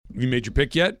You made your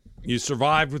pick yet? You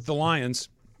survived with the Lions.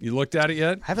 You looked at it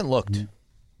yet? I haven't looked.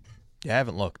 Yeah, I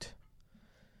haven't looked.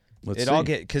 Let's see. All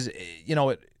get because it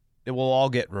will all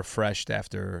get refreshed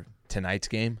after tonight's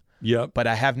game. Yep. But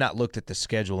I have not looked at the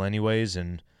schedule anyways,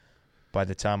 and by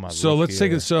the time So let's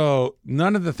take it. So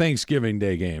none of the Thanksgiving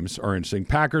Day games are interesting.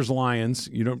 Packers, Lions.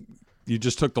 You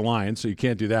just took the Lions, so you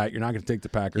can't do that. You're not going to take the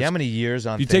Packers. Yeah, how many years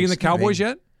on You Thanksgiving? taking the Cowboys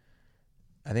yet?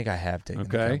 I think I have taken the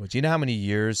Okay. Cowboys. Do you know how many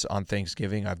years on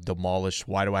Thanksgiving I've demolished?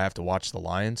 Why do I have to watch the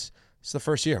Lions? It's the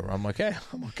first year where I'm like, hey,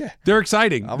 I'm okay. They're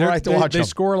exciting. I'm all right to watch They them.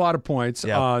 score a lot of points.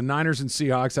 Yeah. Niners and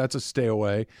Seahawks, that's a stay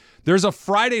away. There's a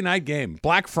Friday night game,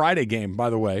 Black Friday game, by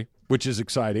the way, which is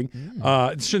exciting.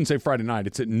 It shouldn't say Friday night.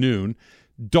 It's at noon.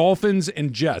 Dolphins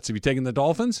and Jets. Have you taken the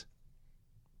Dolphins?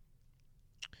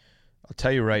 I'll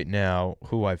tell you right now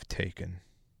who I've taken,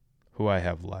 who I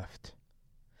have left.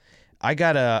 I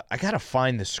gotta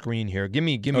find the screen here. Give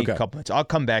me Okay. a couple minutes. I'll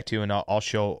come back to you and I'll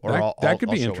show. Or That could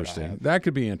I'll be show what I interesting. have. That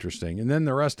could be interesting. And then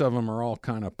the rest of them are all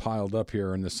kind of piled up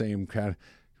here in the same kind.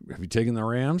 Have you taken the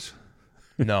Rams?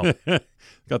 No.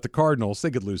 Got the Cardinals.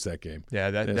 They could lose that game. Yeah,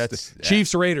 that's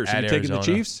Chiefs, Raiders. at Have you taken the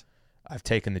Arizona. Chiefs? I've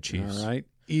taken the Chiefs. All right.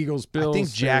 Eagles, Bills. I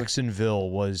think Jacksonville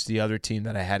was the other team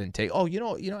that I hadn't taken. Oh,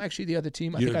 actually the other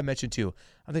team, I think I mentioned too.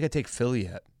 I think I take Philly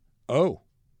yet. Oh.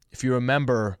 If you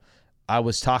remember, I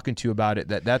was talking to you about it.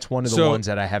 That's one of the ones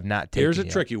that I have not taken. Here's a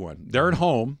yet. tricky one. They're at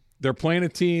home. They're playing a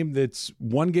team that's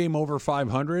one game over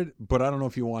 500, but I don't know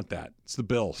if you want that. It's the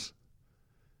Bills.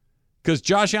 Because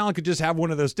Josh Allen could just have one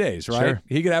of those days, right? Sure.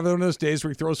 He could have one of those days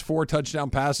where he throws 4 touchdown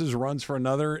passes, runs for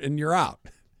another, and you're out.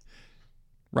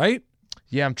 Right?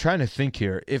 Yeah, I'm trying to think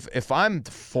here. If I'm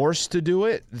forced to do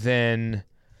it, then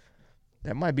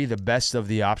that might be the best of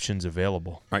the options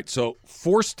available. All right, so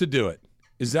forced to do it.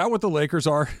 Is that what the Lakers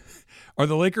are? Are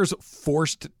the Lakers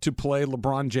forced to play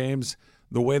LeBron James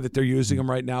the way that they're using him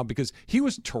right now? Because he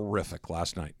was terrific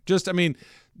last night.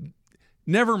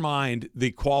 Never mind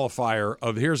the qualifier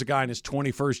of here's a guy in his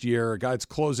 21st year, a guy that's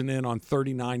closing in on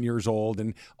 39 years old,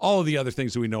 and all of the other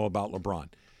things that we know about LeBron.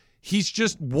 He's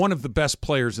just one of the best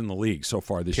players in the league so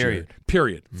far this year.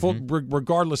 Period.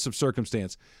 Regardless of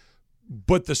circumstance.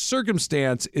 But the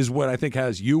circumstance is what I think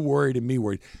has you worried and me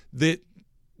worried. The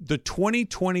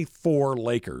 2024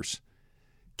 Lakers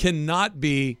cannot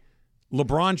be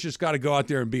LeBron's just got to go out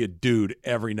there and be a dude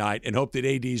every night and hope that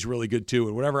AD's really good too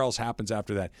and whatever else happens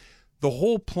after that. The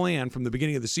whole plan from the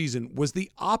beginning of the season was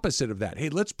the opposite of that. Hey,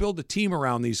 let's build a team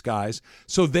around these guys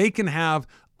so they can have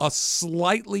a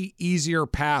slightly easier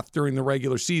path during the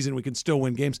regular season. We can still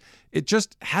win games. It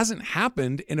just hasn't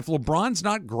happened. And if LeBron's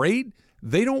not great,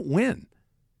 they don't win.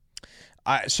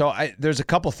 There's a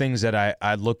couple things that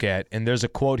I look at, and there's a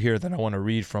quote here that I want to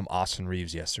read from Austin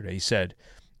Reeves yesterday. He said,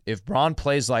 if Bron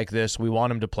plays like this, we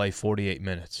want him to play 48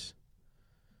 minutes.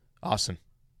 Austin,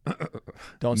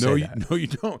 don't say that. No, you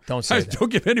don't. Don't say that.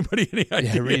 Don't give anybody any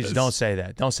ideas. Yeah, Reeves, don't say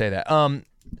that. Don't say that.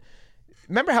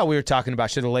 Remember how we were talking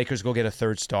about should the Lakers go get a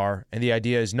third star? And the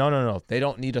idea is, no. They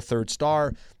don't need a third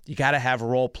star. You got to have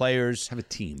role players. Have a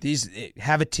team.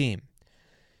 Have a team.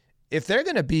 If they're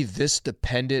going to be this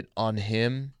dependent on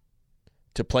him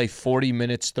to play 40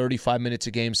 minutes, 35 minutes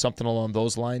a game, something along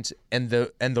those lines, and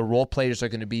the role players are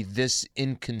going to be this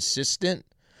inconsistent,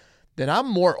 then I'm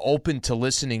more open to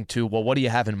listening to, well, what do you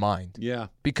have in mind? Yeah.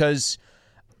 Because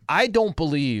I don't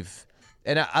believe,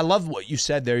 and I love what you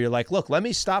said there. You're like, look, let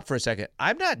me stop for a second.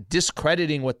 I'm not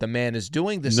discrediting what the man is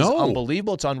doing. This is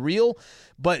unbelievable. It's unreal.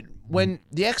 But when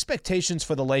the expectations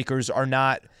for the Lakers are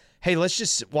not, hey, let's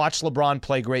just watch LeBron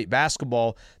play great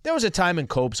basketball. There was a time in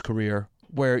Kobe's career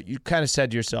where you kind of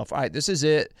said to yourself, all right, this is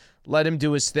it. Let him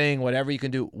do his thing, whatever you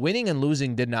can do. Winning and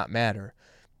losing did not matter.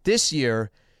 This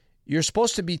year, you're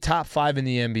supposed to be top 5 in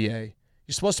the NBA.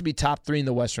 You're supposed to be top 3 in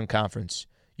the Western Conference.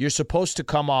 You're supposed to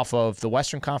come off of the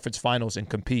Western Conference Finals and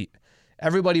compete.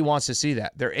 Everybody wants to see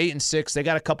that. They're 8-6. They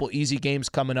got a couple easy games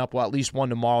coming up. Well, at least one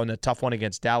tomorrow and a tough one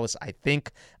against Dallas, I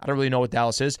think. I don't really know what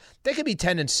Dallas is. They could be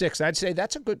 10-6. I'd say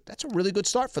that's a really good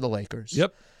start for the Lakers.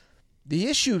 Yep. The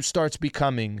issue starts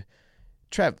becoming,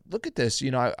 Trev, look at this.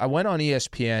 I went on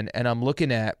ESPN and I'm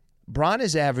looking at Bron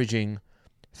is averaging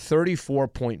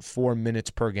 34.4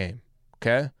 minutes per game.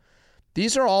 Okay?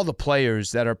 These are all the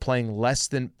players that are playing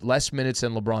less minutes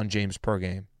than LeBron James per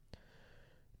game.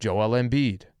 Joel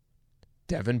Embiid,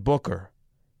 Devin Booker,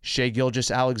 Shai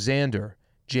Gilgeous-Alexander,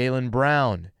 Jaylen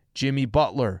Brown, Jimmy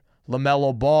Butler,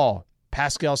 LaMelo Ball,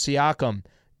 Pascal Siakam,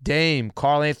 Dame,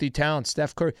 Karl Anthony Towns,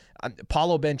 Steph Curry,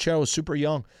 Paolo Banchero, super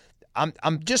young.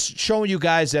 I'm just showing you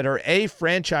guys that are A,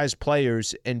 franchise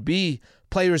players, and B,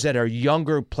 players that are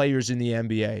younger players in the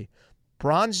NBA.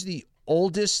 Bron's the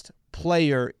oldest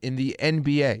player in the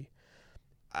NBA.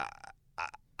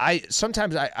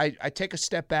 sometimes I take a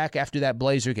step back after that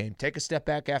Blazer game, take a step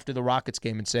back after the Rockets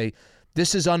game and say,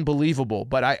 this is unbelievable.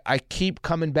 But I keep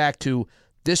coming back to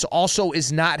this also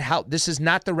is not this is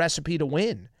not the recipe to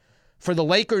win. For the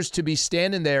Lakers to be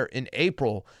standing there in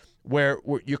April where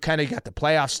you kind of got the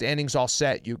playoff standings all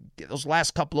set, you those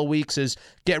last couple of weeks is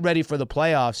get ready for the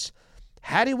playoffs.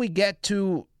 How do we get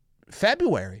to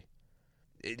February?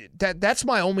 That's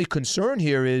my only concern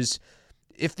here is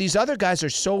if these other guys are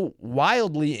so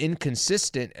wildly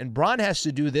inconsistent and Bron has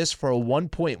to do this for a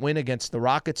 1-point win against the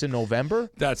Rockets in November.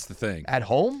 That's the thing. At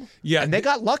home? Yeah. And they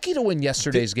got lucky to win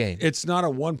yesterday's game. It's not a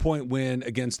 1-point win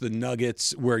against the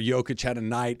Nuggets where Jokic had a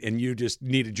night and you just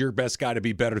needed your best guy to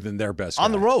be better than their best guy.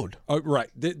 On the road. Right.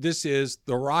 This is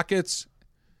the Rockets,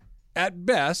 at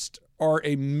best, are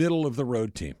a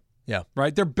middle-of-the-road team. Yeah.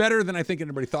 Right? They're better than I think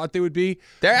anybody thought they would be.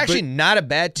 They're actually not a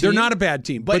bad team. They're not a bad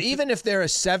team. But even if they're a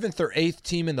 7th or 8th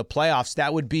team in the playoffs,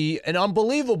 that would be an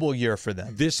unbelievable year for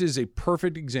them. This is a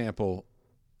perfect example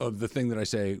of the thing that I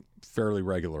say fairly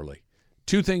regularly.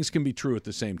 Two things can be true at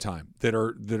the same time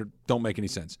that don't make any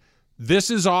sense. This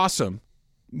is awesome,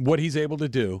 what he's able to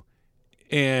do,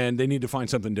 and they need to find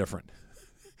something different.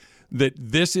 That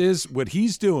this is what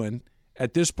he's doing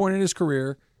at this point in his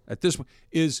career, at this point,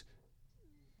 is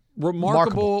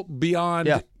remarkable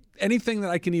beyond anything that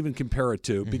I can even compare it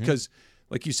to because,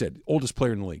 like you said, oldest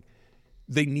player in the league.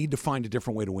 They need to find a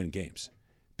different way to win games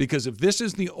because if this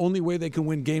is the only way they can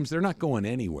win games, they're not going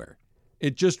anywhere.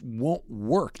 It just won't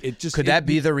work. Could that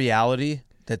be the reality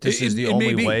that this is the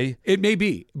only way? It may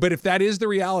be. But if that is the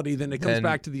reality, then it comes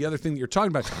back to the other thing that you're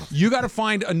talking about. You got to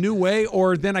find a new way,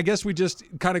 or then I guess we just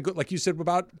kind of go, like you said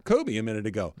about Kobe a minute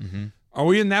ago. Are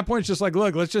we in that point? It's just like,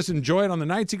 look, let's just enjoy it on the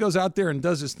nights he goes out there and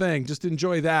does his thing. Just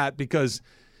enjoy that because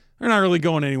they're not really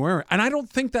going anywhere. And I don't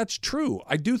think that's true.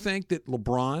 I do think that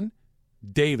LeBron,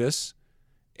 Davis,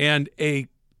 and a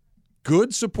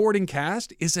good supporting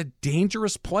cast is a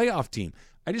dangerous playoff team.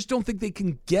 I just don't think they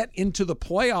can get into the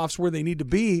playoffs where they need to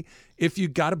be if you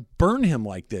got to burn him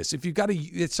like this. If you got to,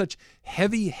 it's such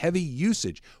heavy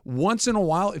usage. Once in a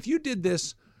while, if you did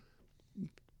this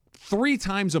 3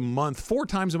 times a month, 4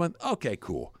 times a month, okay,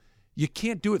 cool. You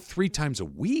can't do it 3 times a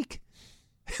week.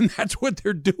 And that's what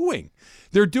they're doing.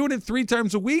 They're doing it 3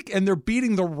 times a week, and they're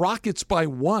beating the Rockets by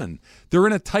 1. They're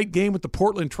in a tight game with the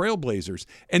Portland Trailblazers,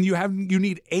 and you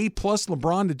need A-plus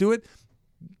LeBron to do it.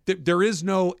 There is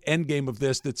no end game of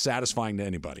this that's satisfying to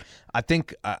anybody. I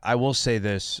think I will say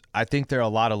this. I think there are a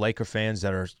lot of Laker fans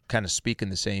that are kind of speaking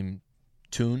the same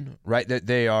tune, right? That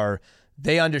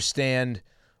they understand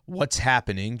what's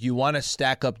happening. You want to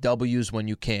stack up W's when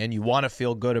you can. You want to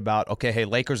feel good about, okay, hey,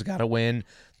 Lakers got to win.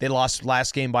 They lost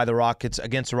last game by the Rockets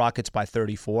against the Rockets by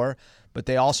 34, but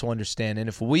they also understand. And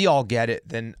if we all get it,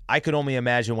 then I could only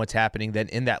imagine what's happening then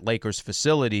in that Lakers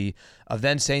facility of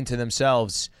then saying to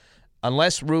themselves,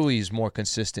 unless Rui's more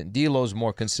consistent, D'Lo's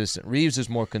more consistent, Reeves is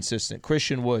more consistent,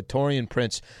 Christian Wood, Taurean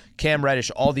Prince, Cam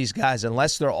Reddish, all these guys,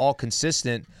 unless they're all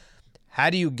consistent, how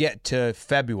do you get to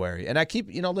February? And I keep,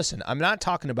 listen, I'm not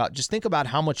talking about, just think about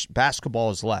how much basketball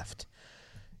is left.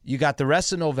 You got the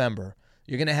rest of November.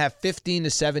 You're going to have 15 to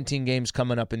 17 games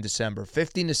coming up in December,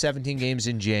 15 to 17 games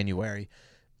in January.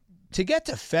 To get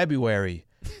to February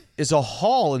is a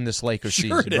haul in this Lakers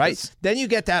season, right? Then you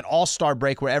get that all-star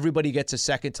break where everybody gets a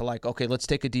second to okay, let's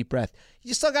take a deep breath.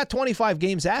 You still got 25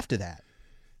 games after that.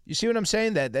 You see what I'm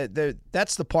saying?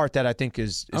 That's the part that I think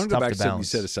is tough to balance. I want to go back to something you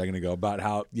said a second ago about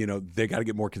how, they got to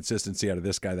get more consistency out of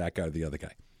this guy, that guy, or the other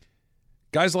guy.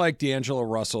 Guys like D'Angelo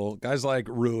Russell, guys like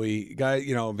Rui,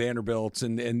 Vanderbilt,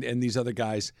 and these other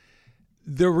guys,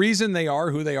 the reason they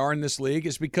are who they are in this league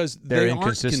is because they aren't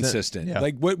consistent. Yeah.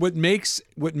 Like what makes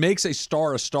a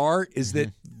star is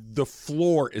that the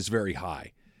floor is very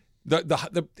high.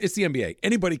 It's the NBA.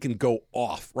 Anybody can go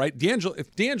off, right?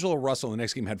 If D'Angelo Russell in the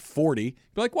next game had 40, you'd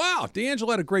be like, wow,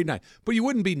 D'Angelo had a great night. But you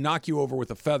wouldn't be knock you over with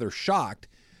a feather shocked.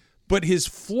 But his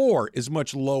floor is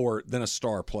much lower than a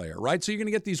star player, right? So you're going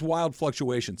to get these wild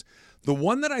fluctuations. The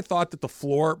one that I thought that the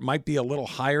floor might be a little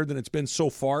higher than it's been so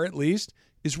far, at least,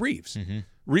 is Reeves.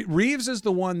 Reeves is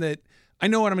the one that I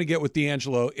know what I'm going to get with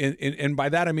D'Angelo, and by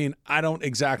that I mean I don't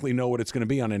exactly know what it's going to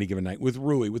be on any given night. With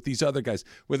Rui, with these other guys,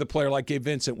 with a player like Gabe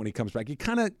Vincent when he comes back, you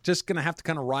kind of just going to have to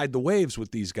kind of ride the waves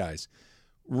with these guys.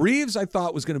 Reeves, I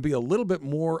thought, was going to be a little bit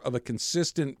more of a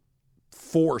consistent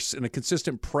force and a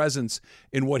consistent presence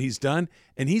in what he's done,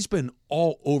 and he's been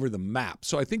all over the map.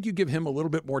 So I think you give him a little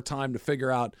bit more time to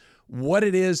figure out what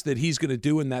it is that he's going to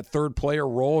do in that third player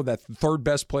role, that third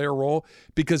best player role,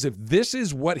 because if this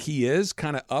is what he is,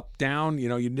 kind of up, down,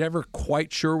 you're never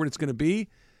quite sure what it's going to be,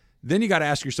 then you got to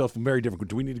ask yourself very different.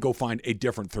 Do we need to go find a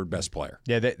different third best player?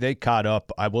 Yeah, they caught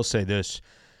up. I will say this.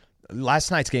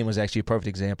 last night's game was actually a perfect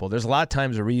example. There's a lot of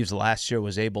times Reeves last year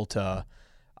was able to,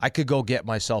 I could go get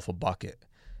myself a bucket.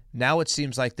 Now it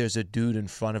seems like there's a dude in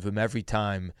front of him every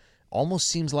time. Almost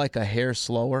seems like a hair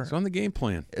slower. It's on the game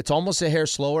plan. It's almost a hair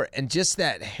slower. And just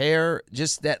that hair,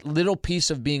 just that little piece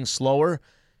of being slower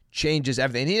changes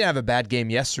everything. He didn't have a bad game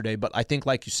yesterday, but I think,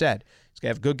 like you said, he's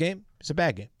going to have a good game. It's a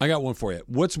bad game. I got one for you.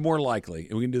 What's more likely,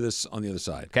 and we can do this on the other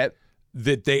side, Okay.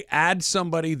 that they add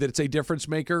somebody that's a difference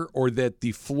maker or that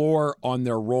the floor on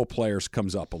their role players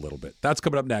comes up a little bit? That's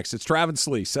coming up next. It's Travis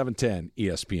Lee, 710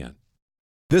 ESPN.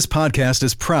 This podcast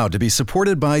is proud to be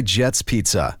supported by Jets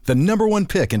Pizza, the #1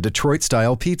 pick in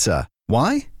Detroit-style pizza.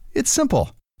 Why? It's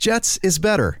simple. Jets is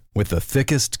better. With the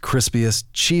thickest, crispiest,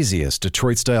 cheesiest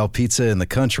Detroit-style pizza in the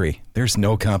country, there's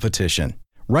no competition.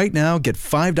 Right now, get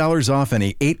 $5 off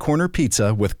any 8-corner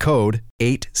pizza with code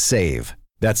 8SAVE.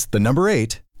 That's the number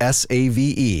 8,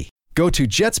 SAVE. Go to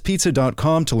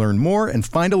jetspizza.com to learn more and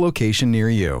find a location near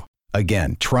you.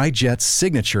 Again, try Jet's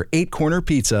signature 8-corner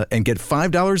pizza and get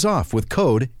 $5 off with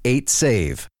code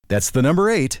 8SAVE. That's the number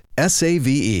 8,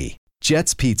 SAVE.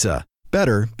 Jet's Pizza.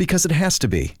 Better because it has to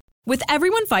be. With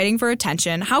everyone fighting for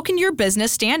attention, how can your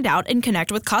business stand out and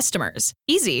connect with customers?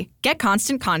 Easy. Get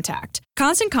Constant Contact.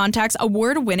 Constant Contact's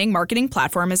award-winning marketing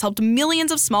platform has helped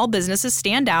millions of small businesses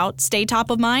stand out, stay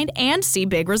top of mind, and see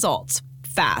big results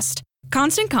fast.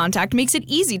 Constant Contact makes it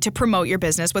easy to promote your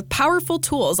business with powerful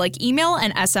tools like email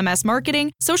and SMS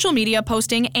marketing, social media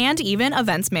posting, and even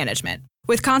events management.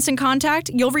 With Constant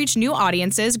Contact, you'll reach new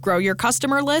audiences, grow your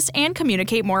customer list, and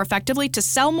communicate more effectively to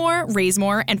sell more, raise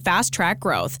more, and fast-track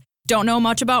growth. Don't know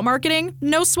much about marketing?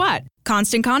 No sweat.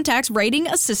 Constant Contact's writing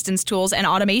assistance tools and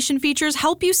automation features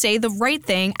help you say the right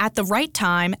thing at the right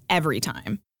time, every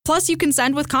time. Plus, you can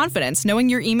send with confidence, knowing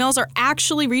your emails are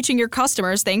actually reaching your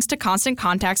customers thanks to Constant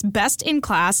Contact's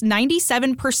best-in-class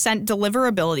 97%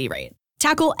 deliverability rate.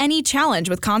 Tackle any challenge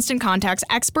with Constant Contact's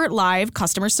expert live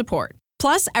customer support.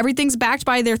 Plus, everything's backed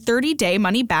by their 30-day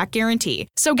money-back guarantee.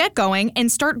 So get going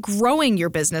and start growing your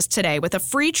business today with a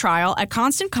free trial at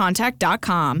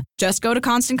ConstantContact.com. Just go to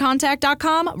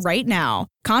ConstantContact.com right now.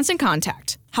 Constant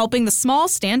Contact, helping the small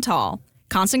stand tall.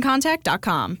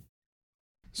 ConstantContact.com.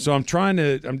 So I'm trying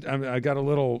to I got a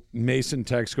little Mason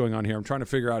text going on here. I'm trying to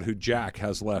figure out who Jack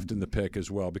has left in the pick as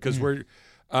well, because we're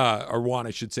or Juan,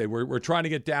 I should say, we're trying to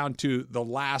get down to the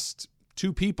last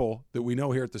two people that we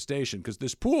know here at the station, because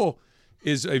this pool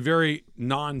is a very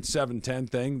non-710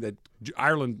 thing that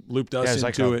Ireland looped us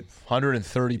into. Like it.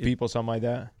 130 people, something like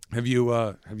that. Have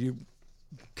you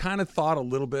kind of thought a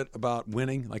little bit about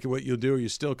winning, like what you'll do? Or you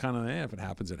still kind of, if it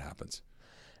happens, it happens.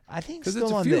 I think because still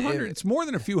it's a on few the, hundred. It's more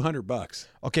than a few $100.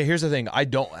 Okay, here's the thing.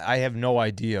 I have no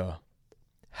idea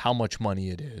how much money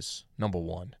it is, number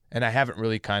one. And I haven't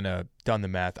really kind of done the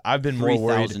math. I've been more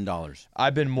worried. $3,000.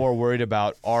 I've been more worried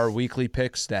about our weekly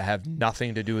picks that have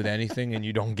nothing to do with anything and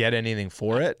you don't get anything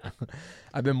for it.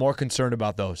 I've been more concerned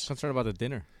about those. Concerned about the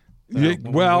dinner. Yeah,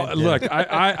 well, look,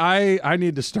 I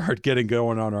need to start getting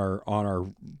going on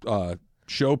our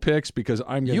show picks, because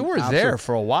I'm getting You were there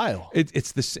for a while.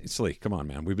 It's the Slee, come on,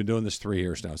 man. We've been doing this 3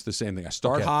 years now. It's the same thing. I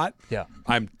start hot. Yeah.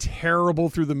 I'm terrible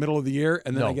through the middle of the year,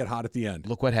 and then No. I get hot at the end.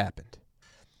 Look what happened.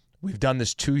 We've done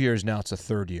this 2 years now. It's the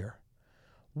third year.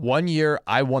 1 year,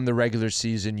 I won the regular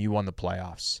season. You won the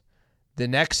playoffs. The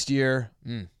next year,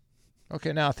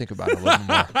 okay, now I'll think about it a little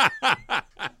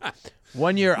more.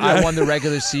 1 year, I won the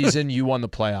regular season. You won the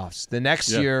playoffs. The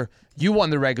next year, you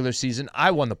won the regular season.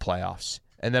 I won the playoffs.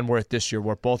 And then we're at this year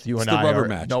where both you and I rubber are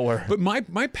match. nowhere. But my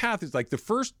path is like the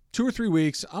first 2 or 3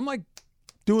 weeks, I'm like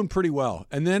doing pretty well.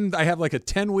 And then I have like a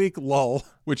 10-week lull,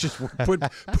 which is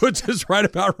puts us right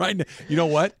about right now. You know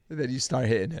what? Then you start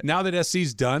hitting it. Now that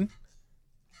SC's done,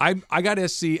 I got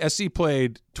SC. SC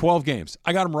played 12 games.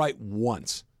 I got them right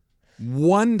once.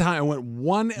 One time I went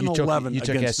 1-11 You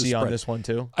took against SC the spread. on this one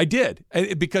too? I did,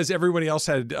 because everybody else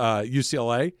had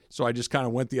UCLA, so I just kind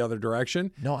of went the other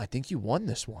direction. No, I think you won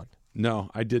this one.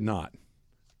 No, I did not.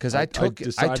 Because I took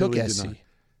decidedly did SC. not.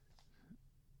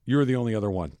 You were the only other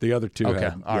one. The other two Okay.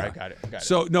 had. All right, got it.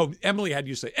 So, no, Emily had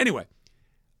UCLA. Anyway,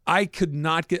 I could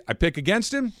not get – I pick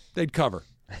against him, they'd cover.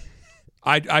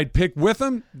 I'd pick with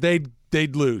them,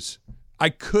 they'd lose. I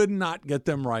could not get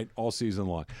them right all season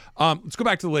long. Let's go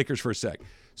back to the Lakers for a sec.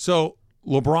 So,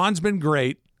 LeBron's been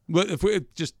great.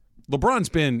 LeBron's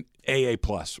been AA+,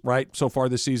 right, so far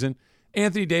this season.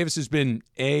 Anthony Davis has been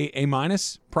A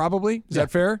minus, probably. Is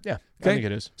that fair? Yeah, okay. I think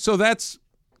it is. So it's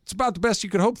about the best you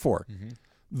could hope for. Mm-hmm.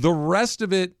 The rest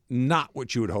of it, not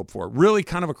what you would hope for. Really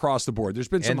kind of across the board. There's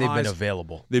been some and they've highs. been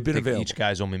available. They've been I think available. Each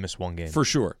guy's only missed one game. For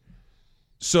sure.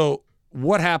 So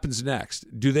what happens next?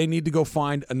 Do they need to go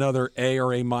find another A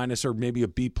or A minus or maybe a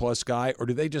B plus guy, or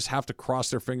do they just have to cross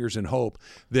their fingers and hope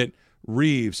that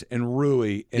Reeves and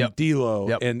Rui and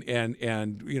D'Lo and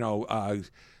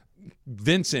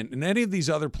Vincent and any of these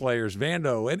other players,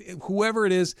 Vando and whoever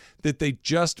it is, that they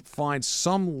just find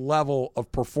some level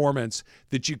of performance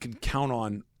that you can count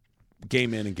on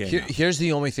game in and game out? Here's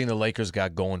the only thing the Lakers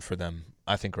got going for them,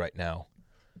 I think, right now.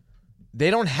 They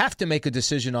don't have to make a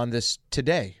decision on this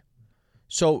today.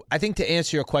 So I think to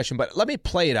answer your question, but let me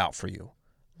play it out for you.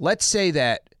 Let's say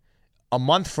that a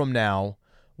month from now,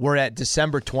 we're at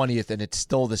December 20th and it's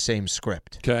still the same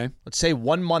script. Okay. Let's say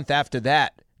 1 month after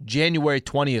that, January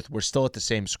 20th, we're still at the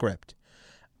same script.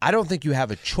 I don't think you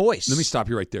have a choice. Let me stop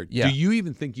you right there. Yeah. Do you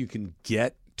even think you can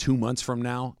get 2 months from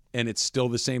now and it's still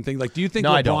the same thing? Like, do you think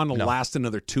No, I LeBron don't. will last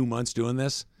another 2 months doing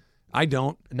this? I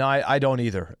don't. No, I don't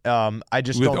either. I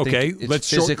just don't think it's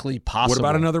physically possible. What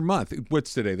about another month?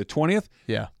 What's today, the 20th?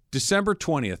 Yeah. December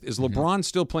 20th. Is LeBron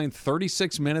still playing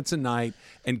 36 minutes a night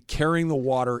and carrying the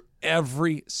water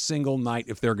every single night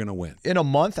if they're going to win? In a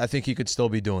month, I think he could still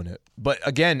be doing it. But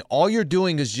again, all you're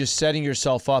doing is just setting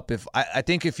yourself up. I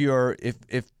think if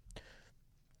the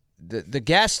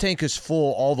gas tank is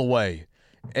full all the way,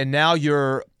 and now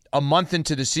you're a month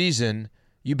into the season,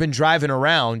 you've been driving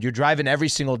around, you're driving every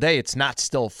single day, it's not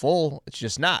still full. It's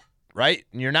just not, right?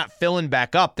 And you're not filling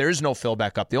back up. There is no fill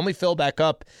back up. The only fill back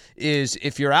up is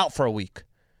if you're out for a week,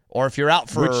 or if you're out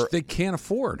for which they can't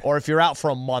afford, or if you're out for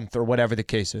a month, or whatever the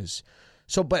case is.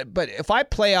 So, but if I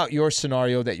play out your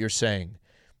scenario that you're saying,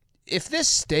 if this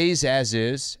stays as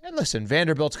is, and listen,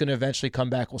 Vanderbilt's going to eventually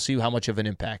come back. We'll see how much of an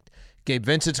impact. Gabe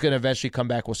Vincent's going to eventually come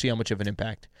back. We'll see how much of an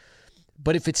impact.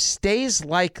 But if it stays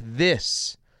like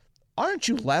this, aren't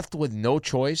you left with no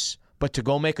choice but to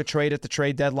go make a trade at the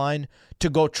trade deadline, to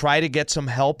go try to get some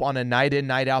help on a night-in,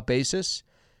 night-out basis?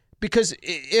 Because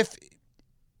if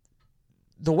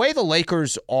the way the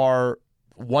Lakers are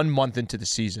 1 month into the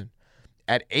season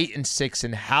at 8-6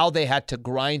 and how they had to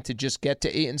grind to just get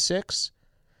to 8-6,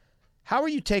 how are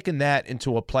you taking that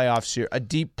into a playoff series, a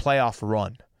deep playoff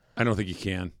run? I don't think you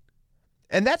can.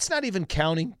 And that's not even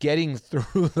counting getting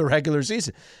through the regular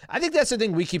season. I think that's the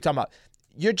thing we keep talking about.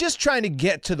 You're just trying to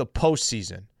get to the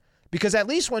postseason, because at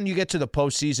least when you get to the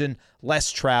postseason,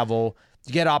 less travel,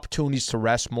 you get opportunities to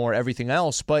rest more, everything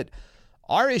else. But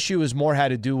our issue is more had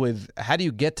to do with how do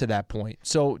you get to that point.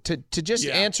 So to just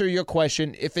answer your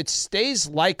question, if it stays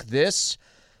like this,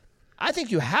 I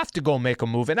think you have to go make a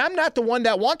move. And I'm not the one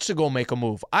that wants to go make a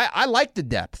move. I like the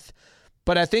depth.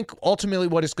 But I think ultimately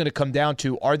what it's going to come down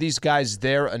to, are these guys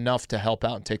there enough to help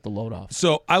out and take the load off?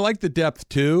 So I like the depth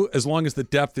too, as long as the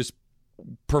depth is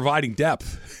providing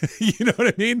depth. You know what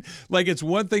I mean? Like, it's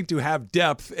one thing to have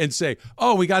depth and say,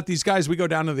 oh, we got these guys. We go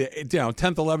down to the 10th,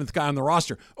 11th guy on the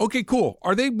roster. Okay, cool.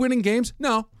 Are they winning games?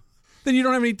 No. Then you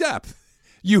don't have any depth.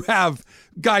 You have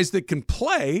guys that can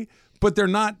play, but they're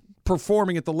not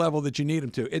performing at the level that you need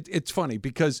them to. It's funny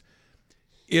because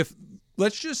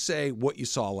let's just say what you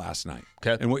saw last night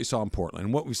and what you saw in Portland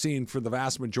and what we've seen for the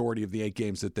vast majority of the 8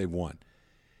 games that they've won.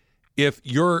 If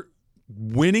you're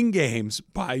winning games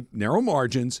by narrow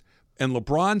margins and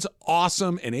LeBron's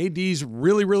awesome and AD's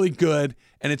really, really good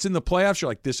and it's in the playoffs,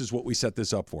 you're like, this is what we set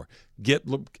this up for. Get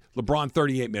LeBron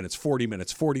 38 minutes, 40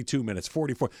 minutes, 42 minutes,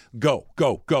 44. Go,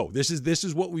 go, go. This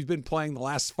is what we've been playing the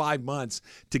last 5 months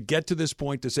to get to this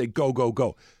point to say go, go,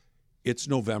 go. It's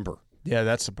November. Yeah,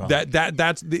 that's the problem.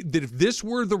 That's if this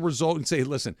were the result and say,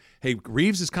 listen, hey,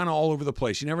 Reeves is kind of all over the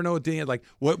place. You never know what Daniel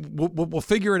we'll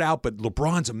figure it out. But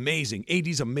LeBron's amazing,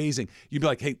 AD's amazing. You'd be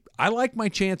like, hey, I like my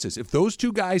chances. If those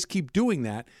two guys keep doing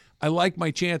that, I like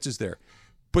my chances there.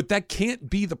 But that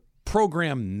can't be the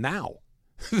program now.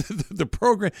 The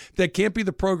program that can't be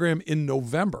the program in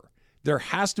November. There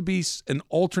has to be an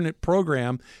alternate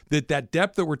program that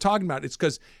depth that we're talking about. It's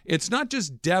because it's not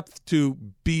just depth to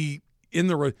be in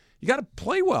the. You got to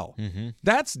play well. Mm-hmm.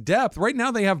 That's depth. Right now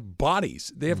they have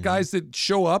bodies. They have guys that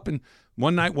show up, and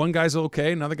one night one guy's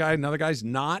okay, another guy's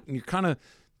not, and you're kind of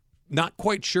not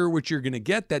quite sure what you're going to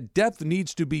get. That depth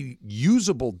needs to be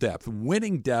usable depth,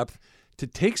 winning depth, to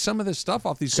take some of this stuff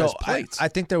off these guys' plates. I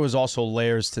think there was also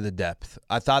layers to the depth.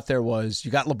 I thought there was,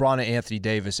 you got LeBron and Anthony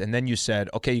Davis, and then you said,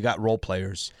 okay, you got role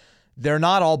players. They're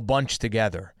not all bunched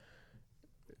together.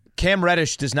 Cam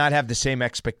Reddish does not have the same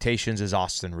expectations as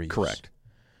Austin Reeves. Correct.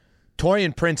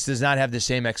 Taurean Prince does not have the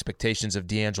same expectations of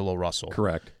D'Angelo Russell.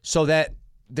 Correct. So that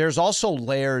there's also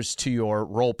layers to your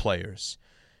role players.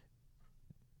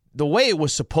 The way it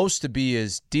was supposed to be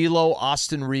is D'Lo,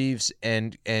 Austin Reeves,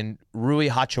 and Rui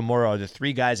Hachimura are the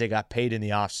 3 guys that got paid in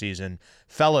the offseason.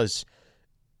 Fellas,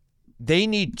 they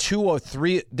need 2 or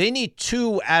 3. They need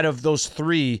 2 out of those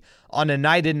 3 on a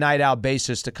night in, night out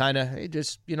basis to kind of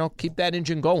just, keep that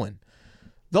engine going.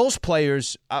 Those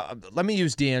players, let me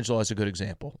use D'Angelo as a good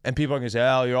example. And people are going to say,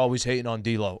 oh, you're always hating on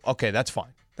D'Lo. Okay, that's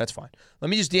fine. That's fine. Let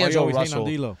me use D'Angelo Russell.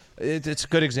 Hating on D'Lo? It's a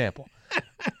good example.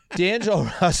 D'Angelo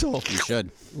Russell. You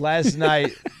should. Last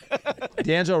night,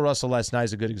 D'Angelo Russell last night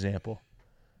is a good example.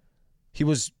 They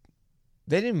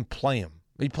didn't even play him.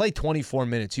 He played 24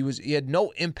 minutes. He had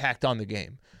no impact on the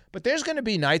game. But there's going to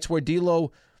be nights where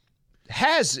D'Lo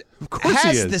has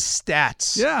the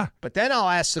stats. Yeah. But then I'll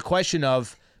ask the question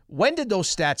of, when did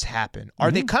those stats happen?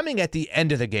 Are they coming at the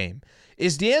end of the game?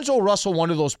 Is D'Angelo Russell one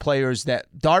of those players that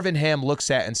Darvin Ham looks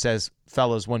at and says,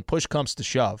 fellas, when push comes to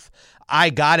shove, I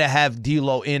got to have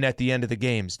D'Lo in at the end of the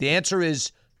games? The answer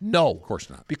is no. Of course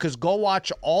not. Because go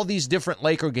watch all these different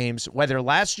Laker games, whether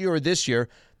last year or this year,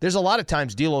 there's a lot of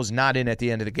times D'Lo's not in at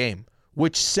the end of the game,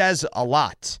 which says a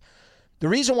lot. The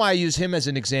reason why I use him as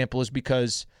an example is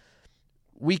because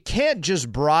we can't just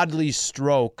broadly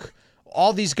stroke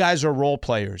all these guys are role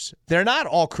players. They're not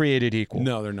all created equal.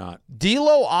 No, they're not.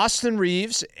 D'Lo, Austin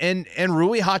Reeves, and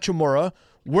Rui Hachimura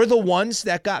were the ones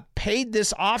that got paid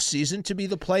this offseason to be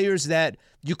the players that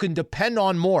you can depend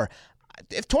on more.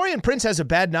 If Taurean Prince has a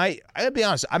bad night, I gotta be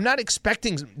honest, I'm not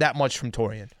expecting that much from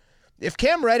Taurean. If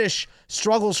Cam Reddish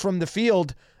struggles from the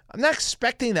field, I'm not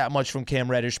expecting that much from Cam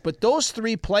Reddish. But those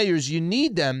three players, you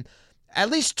need them. At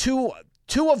least two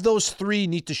of those three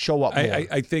need to show up more.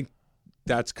 I think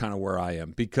that's kind of where I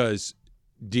am, because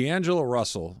D'Angelo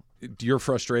Russell, your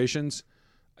frustrations,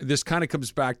 this kind of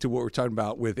comes back to what we're talking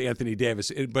about with Anthony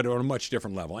Davis, but on a much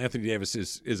different level. Anthony Davis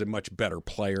is a much better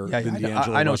player than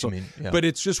D'Angelo I know Russell. what you mean. Yeah. But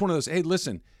it's just one of those, hey,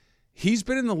 listen, he's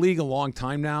been in the league a long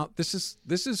time now. This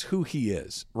is who he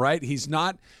is, right? He's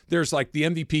not – there's like the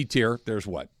MVP tier. There's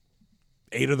what?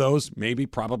 8 of those, maybe,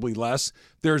 probably less.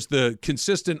 There's the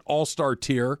consistent all-star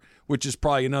tier, which is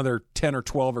probably another 10 or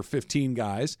 12 or 15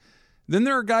 guys. Then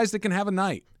there are guys that can have a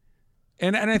night.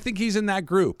 And I think he's in that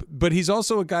group. But he's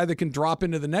also a guy that can drop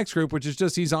into the next group, which is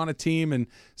just he's on a team and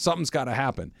something's got to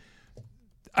happen.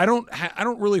 I don't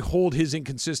really hold his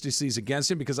inconsistencies against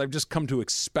him because I've just come to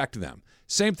expect them.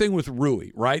 Same thing with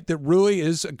Rui, right? That Rui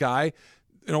is a guy,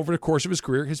 and over the course of his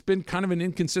career, has been kind of an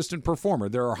inconsistent performer.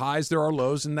 There are highs, there are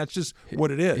lows, and that's just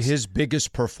what it is. His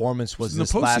biggest performance was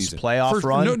this postseason. last playoff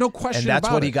run. No question about it. And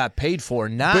that's what he it. got paid for,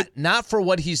 not for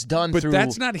what he's done but through. But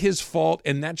that's not his fault,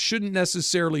 and that shouldn't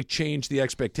necessarily change the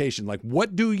expectation. Like,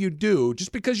 what do you do?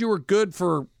 Just because you were good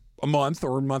for a month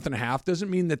or a month and a half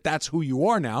doesn't mean that that's who you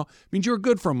are now. It means you were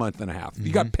good for a month and a half. Mm-hmm.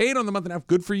 You got paid on the month and a half,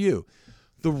 good for you.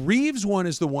 The Reeves one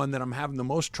is the one that I'm having the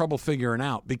most trouble figuring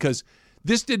out, because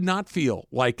this did not feel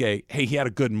like hey, he had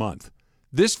a good month.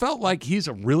 This felt like he's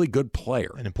a really good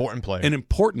player. An important player. An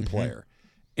important player.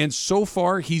 And so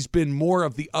far, he's been more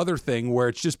of the other thing where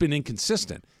it's just been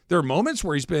inconsistent. There are moments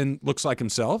where looks like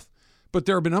himself, but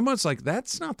there have been moments like,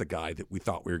 that's not the guy that we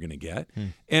thought we were going to get.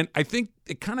 And I think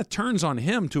it kind of turns on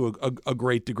him to a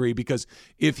great degree, because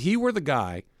if he were the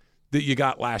guy that you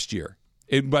got last year,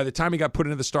 by the time he got put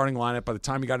into the starting lineup, by the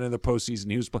time he got into the postseason,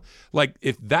 he was like,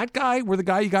 if that guy were the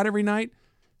guy you got every night,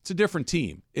 it's a different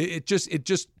team. It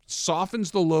just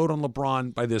softens the load on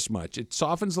LeBron by this much. It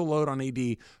softens the load on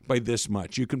AD by this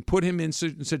much. You can put him in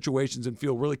certain situations and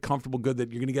feel really comfortable, good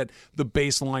that you're going to get the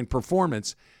baseline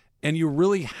performance, and you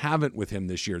really haven't with him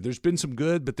this year. There's been some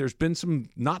good, but there's been some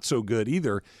not so good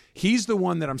either. He's the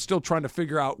one that I'm still trying to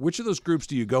figure out, which of those groups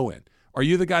do you go in? Are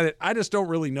you the guy that I just don't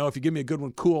really know? If you give me a good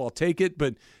one, cool, I'll take it.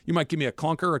 But you might give me a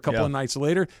clunker a couple of nights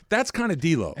later. That's kind of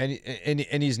D'Lo.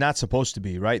 And he's not supposed to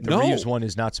be, right? The Reeves one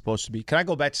is not supposed to be. Can I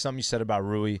go back to something you said about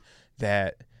Rui,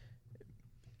 that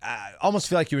I almost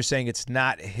feel like you were saying it's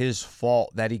not his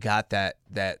fault that he got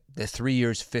the 3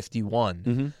 years 51.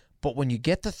 Mm-hmm. But when you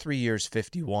get the 3 years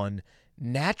 51,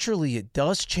 naturally it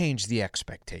does change the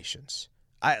expectations.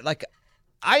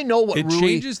 I know what Rui... It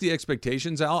changes the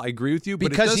expectations, Al. I agree with you. But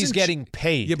because he's getting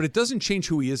paid. Yeah, but it doesn't change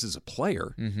who he is as a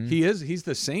player. Mm-hmm. He's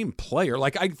the same player.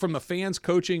 Like, from the fans,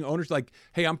 coaching, owners, like,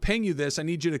 hey, I'm paying you this. I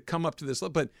need you to come up to this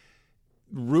level. But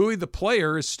Rui the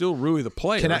player is still Rui the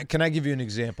player. Can I give you an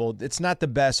example? It's not the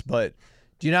best, but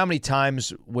do you know how many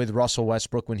times with Russell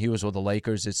Westbrook when he was with the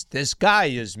Lakers, it's this guy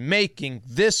is making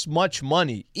this much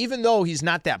money, even though he's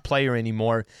not that player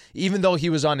anymore, even though he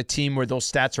was on a team where those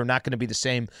stats are not going to be the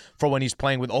same for when he's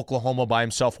playing with Oklahoma by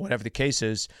himself, whatever the case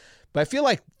is. But I feel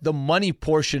like the money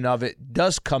portion of it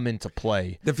does come into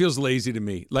play. That feels lazy to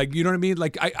me. Like, you know what I mean?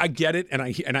 Like, I get it, and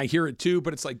I hear it too,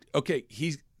 but it's like, okay,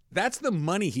 that's the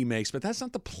money he makes, but that's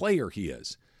not the player he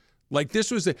is. Like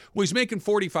this was he's making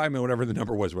 45 million, whatever the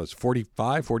number was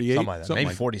 45, 48? Something like that.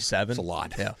 Maybe 47. That's a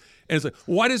lot. Yeah. And it's like,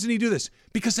 why doesn't he do this?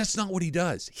 Because that's not what he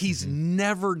does. He's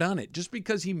never done it. Just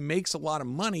because he makes a lot of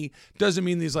money doesn't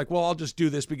mean he's like, well, I'll just do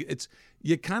this. Because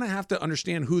you kind of have to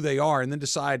understand who they are and then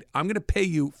decide, I'm going to pay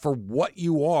you for what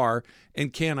you are,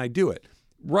 and can I do it?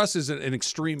 Russ is an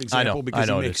extreme example because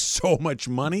he makes so much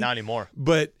money. Not anymore.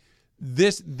 But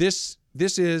this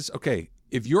is, okay,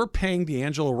 if you're paying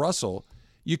D'Angelo Russell,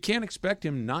 you can't expect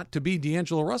him not to be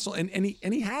D'Angelo Russell. And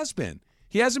he has been.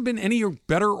 He hasn't been any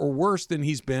better or worse than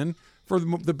he's been for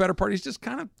the better part. He's just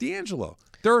kind of D'Angelo.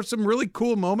 There are some really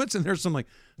cool moments, and there's some like,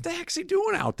 what the heck's he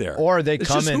doing out there? Or they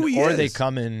come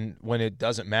in when it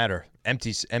doesn't matter.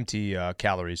 Empty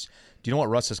calories. Do you know what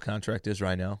Russ's contract is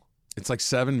right now? It's like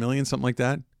 $7 million, something like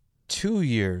that. 2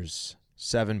 years,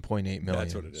 $7.8 million.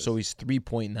 That's what it is. So he's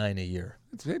 $3.9 a year.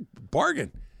 It's a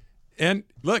bargain. And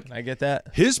look, I get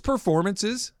that. His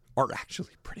performances are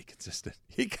actually pretty consistent.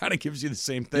 He kind of gives you the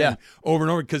same thing over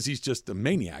and over because he's just a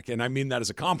maniac. And I mean that as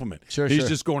a compliment. He's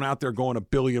just going out there going 1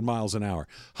 billion miles an hour.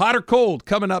 Hot or cold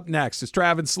coming up next. It's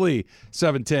Travis Lee,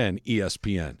 710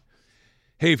 ESPN.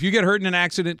 Hey, if you get hurt in an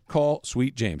accident, call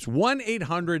Sweet James.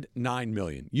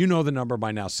 1-800-9-MILLION. You know the number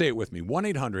by now. Say it with me.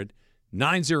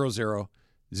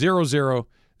 1-800-900-0000.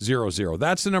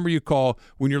 That's the number you call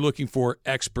when you're looking for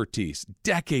expertise.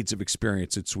 Decades of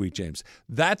experience at Sweet James.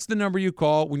 That's the number you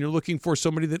call when you're looking for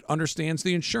somebody that understands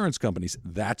the insurance companies.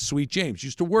 That's Sweet James.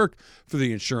 Used to work for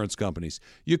the insurance companies.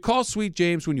 You call Sweet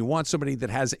James when you want somebody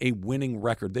that has a winning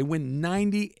record. They win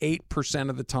 98%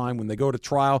 of the time when they go to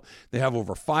trial. They have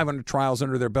over 500 trials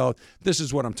under their belt. This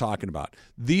is what I'm talking about.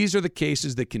 These are the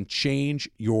cases that can change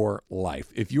your life.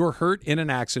 If you're hurt in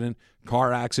an accident,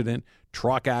 car accident,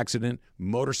 truck accident,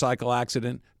 motorcycle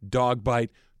accident, dog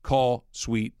bite, call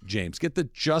Sweet James. Get the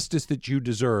justice that you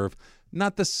deserve,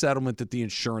 not the settlement that the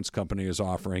insurance company is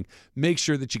offering. Make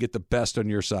sure that you get the best on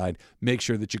your side. Make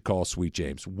sure that you call Sweet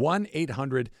James.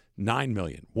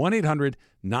 1-800-9-MILLION.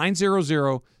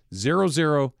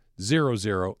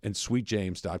 1-800-900-0000 and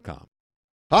sweetjames.com.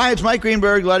 Hi, it's Mike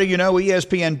Greenberg letting you know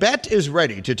ESPN Bet is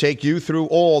ready to take you through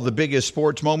all the biggest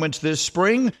sports moments this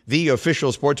spring. The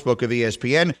official sportsbook of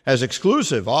ESPN has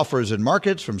exclusive offers and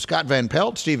markets from Scott Van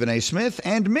Pelt, Stephen A. Smith,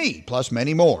 and me, plus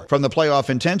many more. From the playoff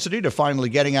intensity to finally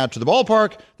getting out to the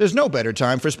ballpark, there's no better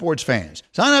time for sports fans.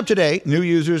 Sign up today. New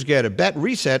users get a bet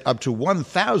reset up to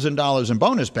 $1,000 in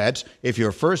bonus bets if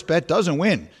your first bet doesn't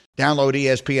win. Download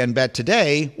ESPN Bet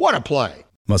today. What a play.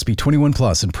 Must be 21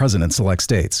 plus and present in select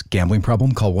states. Gambling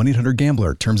problem? Call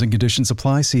 1-800-GAMBLER. Terms and conditions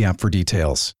apply. See app for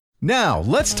details. Now,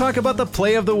 let's talk about the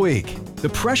play of the week. The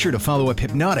pressure to follow up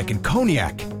Hypnotic and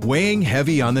Cognac, weighing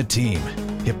heavy on the team.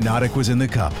 Hypnotic was in the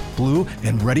cup, blue,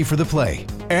 and ready for the play.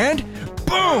 And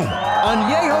boom!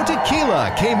 Añejo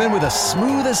Tequila came in with a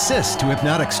smooth assist to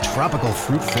Hypnotic's tropical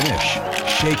fruit finish.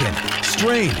 Shaken,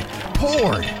 strained,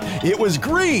 poured. It was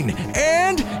green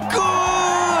and good!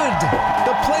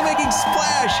 The playmaking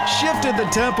splash shifted the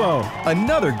tempo.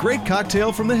 Another great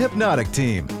cocktail from the Hypnotic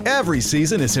team. Every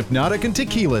season is Hypnotic and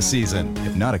Tequila season.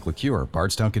 Hypnotic Liqueur,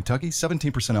 Bardstown, Kentucky,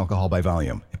 17% alcohol by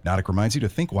volume. Hypnotic reminds you to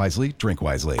think wisely, drink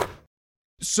wisely.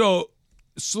 So,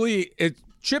 Slee,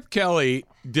 Chip Kelly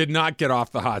did not get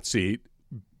off the hot seat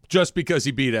just because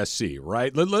he beat SC,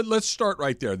 right? Let's start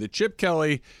right there. The Chip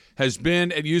Kelly has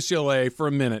been at UCLA for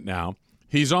a minute now.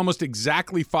 He's almost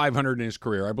exactly 500 in his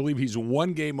career. I believe he's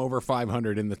one game over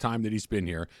 500 in the time that he's been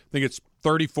here. I think it's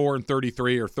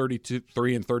 34-33 or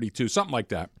 33-32, something like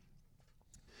that.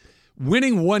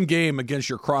 Winning one game against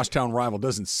your crosstown rival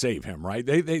doesn't save him, right?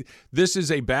 This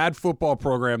is a bad football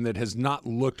program that has not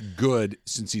looked good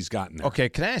since he's gotten there. Okay,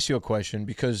 can I ask you a question?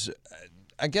 Because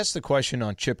I guess the question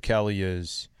on Chip Kelly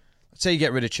is, let's say you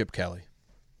get rid of Chip Kelly.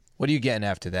 What are you getting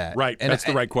after that? Right, that's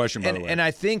the right question, by the way. And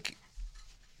I think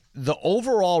the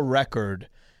overall record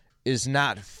is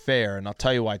not fair, and I'll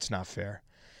tell you why it's not fair.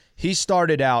 He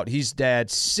started out, he's had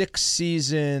 6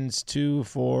 seasons, 2,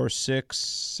 4,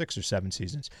 6 or 7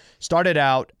 seasons. Started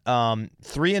out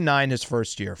 3-9 his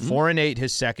first year, 4-8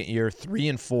 his second year,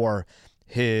 3-4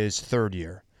 his third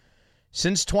year.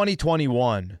 Since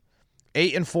 2021,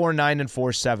 8-4,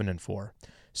 9-4, 7-4.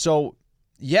 So,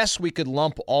 yes, we could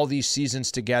lump all these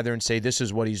seasons together and say this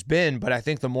is what he's been, but I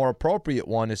think the more appropriate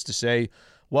one is to say,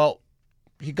 well,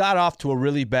 he got off to a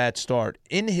really bad start.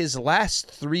 In his last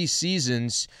 3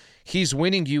 seasons, he's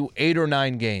winning you 8 or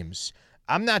 9 games.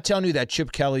 I'm not telling you that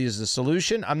Chip Kelly is the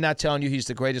solution. I'm not telling you he's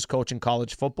the greatest coach in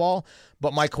college football.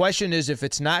 But my question is, if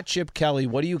it's not Chip Kelly,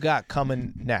 what do you got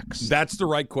coming next? That's the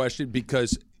right question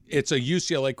because it's a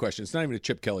UCLA question. It's not even a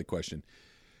Chip Kelly question.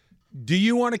 Do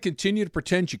you want to continue to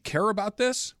pretend you care about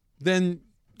this? Then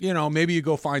maybe you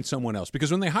go find someone else.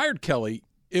 Because when they hired Kelly,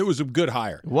 it was a good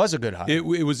hire. It was a good hire. It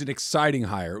was an exciting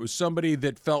hire. It was somebody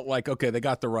that felt like, okay, they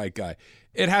got the right guy.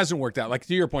 It hasn't worked out. Like,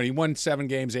 to your point, he won 7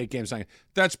 games, 8 games, 9.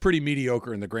 That's pretty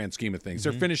mediocre in the grand scheme of things.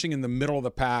 They're finishing in the middle of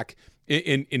the pack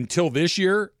until this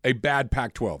year, a bad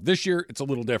Pac-12. This year, it's a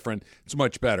little different. It's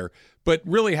much better, but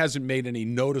really hasn't made any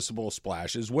noticeable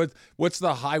splashes. What's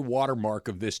the high water mark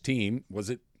of this team? Was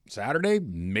it Saturday?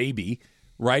 Maybe,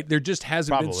 right? There just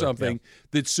hasn't been something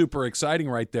that's super exciting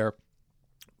right there.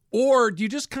 Or do you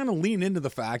just kind of lean into the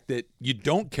fact that you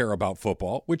don't care about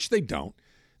football, which they don't?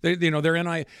 They're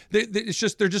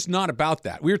just not about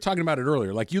that. We were talking about it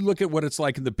earlier. Like, you look at what it's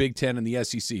like in the Big Ten and the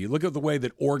SEC. You look at the way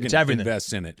that Oregon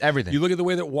invests in it. Everything. You look at the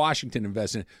way that Washington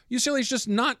invests in it. UCLA's just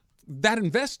not that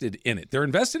invested in it. They're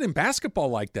invested in basketball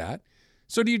like that.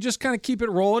 So do you just kind of keep it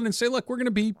rolling and say, look, we're going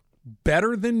to be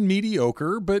better than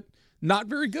mediocre, but not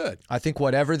very good? I think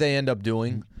whatever they end up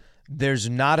doing, there's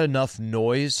not enough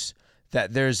noise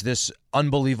that there's this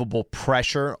unbelievable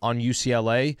pressure on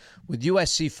UCLA. With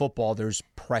USC football, there's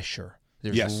pressure.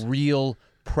 There's real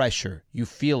pressure. You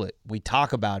feel it. We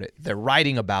talk about it. They're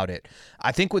writing about it.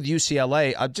 I think with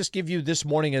UCLA, I'll just give you this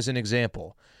morning as an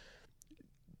example.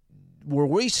 Were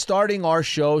we starting our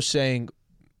show saying,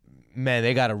 man,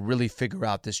 they got to really figure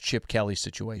out this Chip Kelly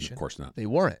situation? Of course not. They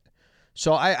weren't.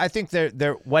 So I think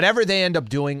they're whatever they end up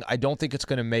doing, I don't think it's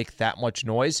going to make that much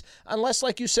noise unless,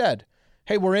 like you said,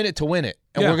 hey, we're in it to win it,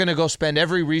 and we're going to go spend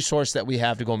every resource that we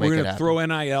have to go make it happen. We're going to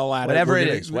throw NIL at whatever it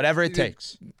is, whatever it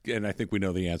takes. And I think we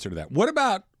know the answer to that. What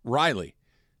about Riley?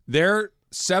 They're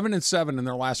 7-7 in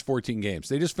their last 14 games.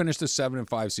 They just finished a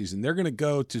 7-5 season. They're going to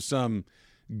go to some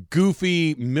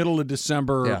goofy middle of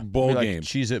December bowl game.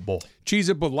 Cheez-It Bowl.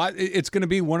 Cheez-It Bowl. It's going to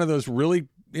be one of those really,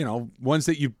 ones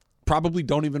that you probably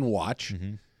don't even watch.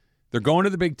 Mm-hmm. They're going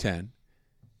to the Big Ten.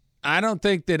 I don't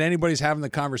think that anybody's having the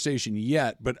conversation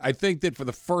yet, but I think that for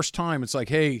the first time, it's like,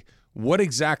 hey, what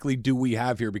exactly do we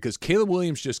have here? Because Caleb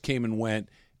Williams just came and went,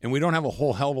 and we don't have a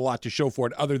whole hell of a lot to show for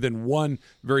it other than one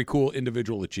very cool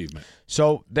individual achievement.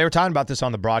 So they were talking about this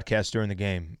on the broadcast during the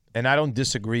game, and I don't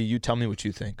disagree. You tell me what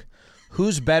you think.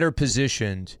 Who's better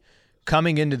positioned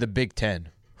coming into the Big Ten?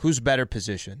 Who's better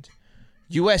positioned,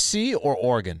 USC or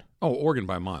Oregon? Oh, Oregon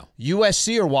by a mile.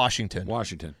 USC or Washington?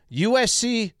 Washington.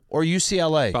 USC or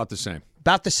UCLA? About the same.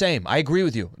 About the same. I agree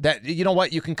with you. That, you know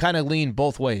what? You can kind of lean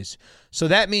both ways. So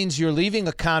that means you're leaving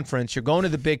a conference. You're going to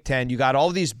the Big Ten. You got all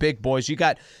these big boys. You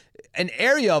got an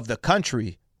area of the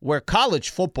country where college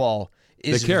football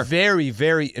is very,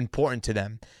 very important to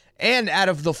them. And out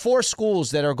of the 4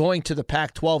 schools that are going to the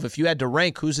Pac-12, if you had to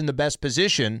rank who's in the best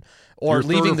position or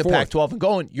leaving the Pac-12 and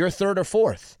going, you're 3rd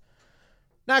or 4th.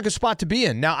 Not a good spot to be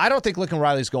in. Now, I don't think Lincoln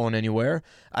Riley's going anywhere.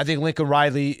 I think Lincoln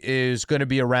Riley is going to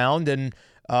be around. And,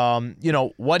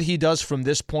 what he does from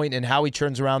this point and how he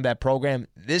turns around that program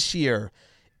this year,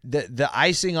 the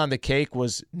icing on the cake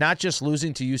was not just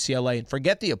losing to UCLA. And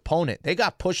forget the opponent. They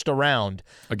got pushed around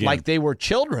like they were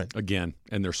children. Again,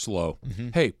 and they're slow. Mm-hmm.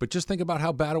 Hey, but just think about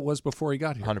how bad it was before he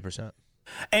got here. 100%.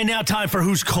 And now time for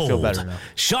Who's Cold. I feel better now.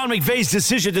 Sean McVay's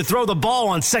decision to throw the ball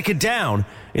on 2nd down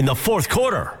in the 4th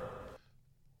quarter.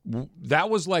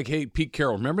 That was like, hey, Pete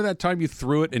Carroll, remember that time you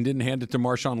threw it and didn't hand it to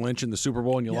Marshawn Lynch in the Super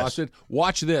Bowl and you lost it?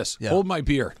 Watch this. Yeah. Hold my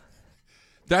beer.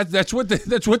 That's what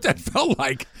that felt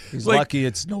like. He's lucky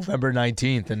it's November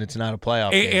 19th and it's not a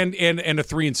playoff game. And a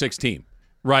 3-6 team,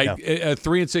 right? Yeah. A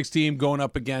 3-6 team going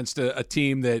up against a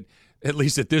team that, at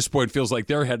least at this point, feels like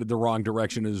they're headed the wrong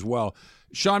direction as well.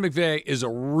 Sean McVay is a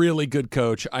really good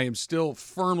coach. I am still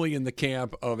firmly in the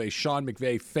camp of a Sean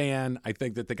McVay fan. I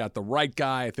think that they got the right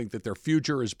guy. I think that their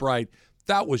future is bright.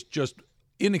 That was just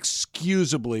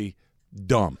inexcusably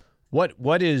dumb.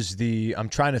 What is I'm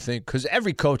trying to think, because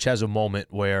every coach has a moment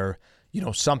where,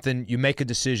 something, you make a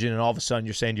decision and all of a sudden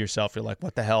you're saying to yourself, you're like,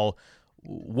 what the hell?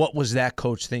 What was that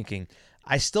coach thinking?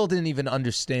 I still didn't even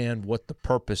understand what the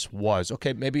purpose was.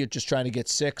 Okay, maybe you're just trying to get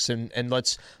 6 and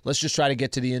let's just try to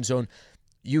get to the end zone.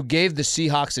 You gave the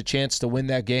Seahawks a chance to win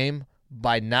that game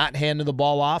by not handing the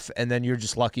ball off, and then you're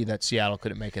just lucky that Seattle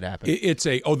couldn't make it happen. It's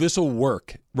this will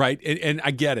work, right? And I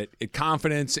get it.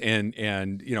 Confidence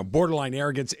and borderline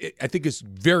arrogance, I think is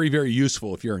very, very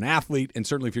useful if you're an athlete, and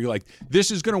certainly if you're like,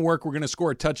 this is going to work, we're going to score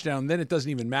a touchdown, then it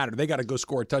doesn't even matter. They got to go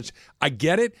score a touchdown. I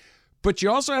get it, but you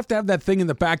also have to have that thing in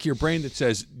the back of your brain that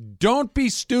says, don't be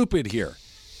stupid here.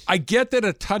 I get that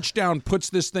a touchdown puts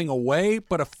this thing away,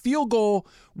 but a field goal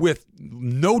with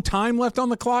no time left on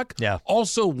the clock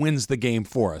also wins the game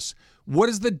for us. What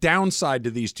is the downside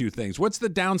to these two things? What's the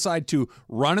downside to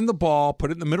running the ball,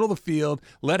 put it in the middle of the field,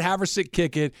 let Haversick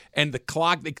kick it, and the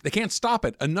clock, they can't stop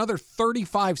it. Another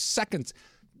 35 seconds.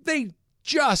 They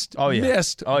just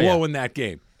missed blowing that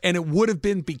game. and it would have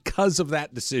been because of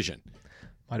that decision.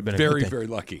 Might have been very, very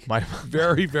lucky.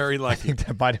 Very, very lucky. I think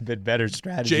that might have been better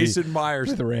strategy. Jason Myers.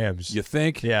 For the Rams. You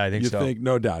think? Yeah, I think so. You think,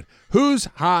 no doubt. Who's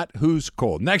hot, who's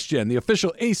cold? Next Gen, the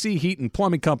official AC Heat and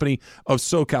Plumbing company of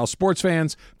SoCal sports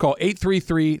fans. Call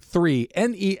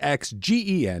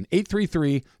 833-3-NEXGEN,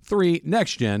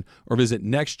 833-3-NEXTGEN, or visit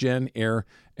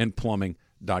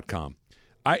nextgenairandplumbing.com.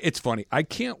 It's funny. I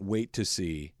can't wait to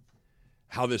see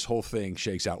how this whole thing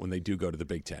shakes out when they do go to the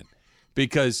Big Ten,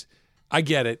 because I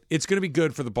get it. It's going to be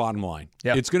good for the bottom line.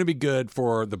 Yep. It's going to be good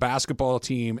for the basketball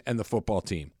team and the football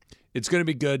team. It's going to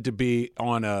be good to be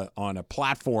on a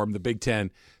platform, the Big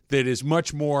Ten, that is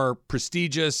much more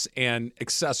prestigious and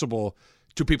accessible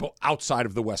to people outside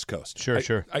of the West Coast.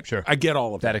 Sure. I get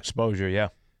all of that exposure, yeah.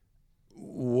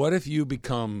 What if you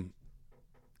become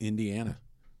Indiana?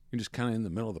 You're just kind of in the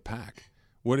middle of the pack.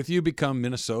 What if you become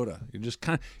Minnesota? You're just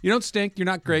kind of, you don't stink. You're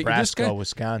not great. Nebraska, you're just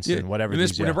Wisconsin, whatever.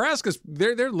 Nebraska's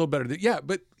they're a little better. Yeah,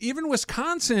 but even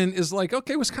Wisconsin is like,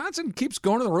 okay, Wisconsin keeps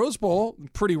going to the Rose Bowl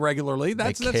pretty regularly.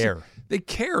 They care. They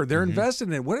care. They're invested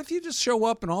in it. What if you just show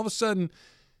up and all of a sudden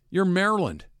you're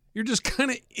Maryland? You're just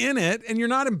kind of in it, and you're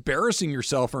not embarrassing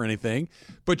yourself or anything,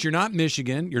 but you're not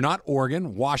Michigan. You're not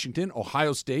Oregon, Washington,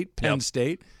 Ohio State, Penn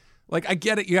State. Like, I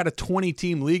get it. You got a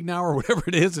 20-team league now or whatever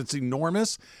it is. It's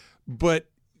enormous. But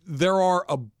there are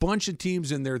a bunch of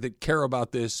teams in there that care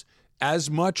about this as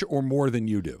much or more than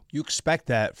you do. You expect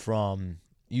that from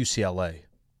UCLA,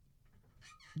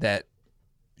 that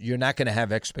you're not going to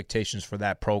have expectations for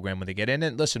that program when they get in.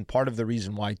 And listen, part of the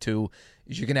reason why, too,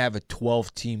 is you're going to have a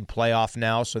 12-team playoff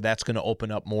now, so that's going to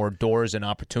open up more doors and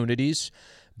opportunities.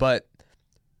 But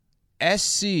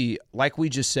SC, like we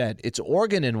just said, it's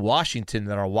Oregon and Washington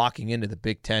that are walking into the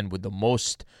Big Ten with the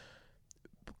most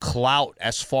clout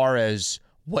as far as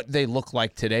what they look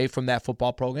like today from that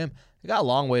football program. They got a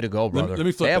long way to go, brother. Let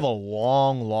me flip they have a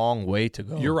long, long way to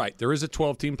go. You're right. There is a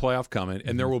 12-team playoff coming,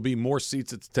 and there will be more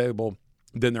seats at the table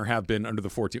than there have been under the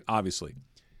 14, obviously.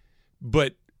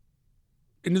 But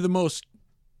into the most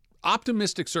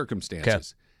optimistic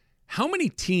circumstances, how many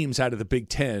teams out of the Big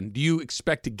Ten do you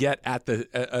expect to get at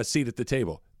a seat at the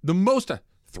table? The most,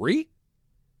 3?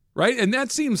 Right? And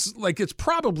that seems like it's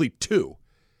probably 2.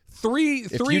 Three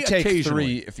if you take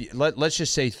occasionally. Let's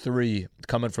just say 3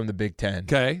 coming from the Big Ten.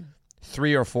 Okay.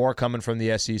 3 or 4 coming from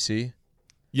the SEC.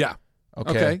 Yeah.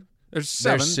 Okay. There's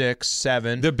 7. There's 6,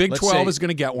 7. The Big 12 is going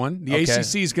to get one. The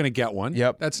ACC is going to get one.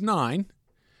 Yep. That's 9.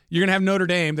 You're going to have Notre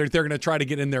Dame. They're going to try to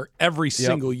get in there every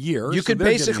single year. You could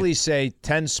basically say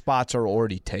 10 spots are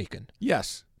already taken.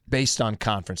 Yes. Based on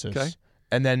conferences. Okay.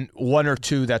 And then 1 or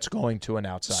 2 that's going to an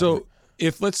outsider. So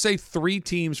if, let's say, 3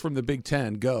 teams from the Big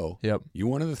Ten go, you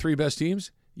one of the 3 best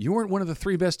teams? You weren't one of the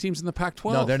 3 best teams in the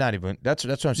Pac-12. No, they're not even. That's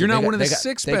what I'm saying. You're not one of the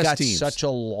 6 best teams. They got such a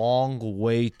long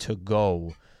way to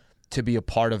go to be a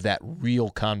part of that real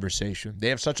conversation. They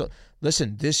have such a –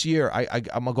 listen, this year, I'm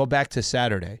going to go back to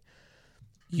Saturday.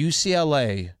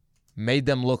 UCLA made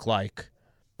them look like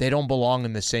they don't belong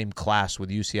in the same class with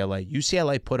UCLA.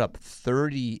 UCLA put up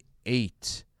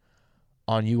 38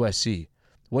 on USC.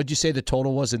 What did you say the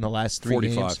total was in the last 3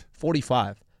 games?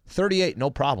 45. 38, no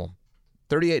problem.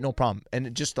 38, no problem.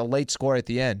 And just a late score at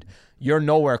the end. You're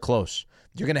nowhere close.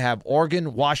 You're going to have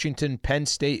Oregon, Washington, Penn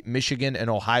State, Michigan, and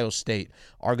Ohio State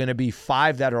are going to be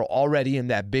 5 that are already in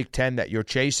that Big Ten that you're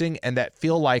chasing and that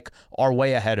feel like are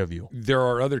way ahead of you. There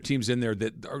are other teams in there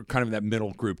that are kind of in that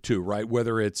middle group too, right?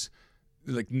 Whether it's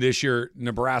like this year,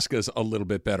 Nebraska's a little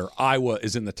bit better. Iowa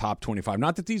is in the top 25.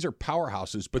 Not that these are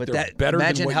powerhouses, but they're better than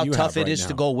what you have right now. Imagine how tough it is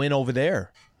to go win over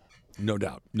there. No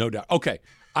doubt. No doubt. Okay.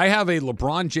 I have a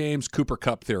LeBron James Cooper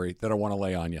Cup theory that I want to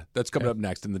lay on you. That's coming up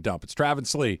next in the dump. It's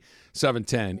Travis Lee,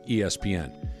 710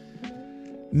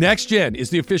 ESPN. Next Gen is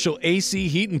the official AC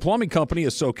Heat and Plumbing company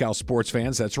of SoCal sports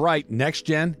fans. That's right. Next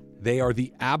Gen, they are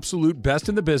the absolute best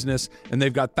in the business, and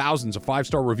they've got thousands of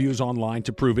 5-star reviews online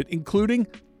to prove it, including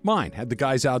mine. Had the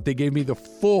guys out. They gave me the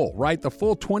full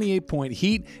 28-point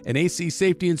heat and AC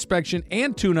safety inspection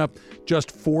and tune-up,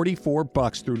 just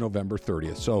 $44 through November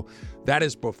 30th. So that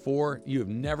is before. You have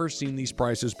never seen these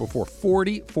prices before.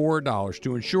 $44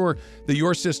 to ensure that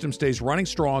your system stays running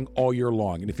strong all year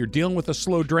long. And if you're dealing with a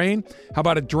slow drain, how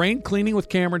about a drain cleaning with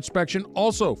camera inspection,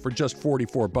 also for just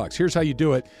 $44? Here's how you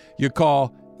do it. You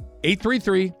call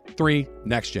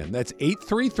 833-3-NEXTGEN. That's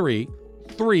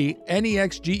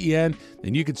 833-3-NEXGEN,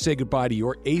 then you can say goodbye to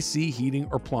your AC heating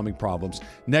or plumbing problems.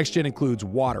 NextGen includes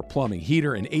water, plumbing,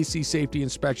 heater, and AC safety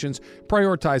inspections.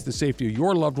 Prioritize the safety of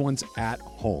your loved ones at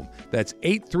home. That's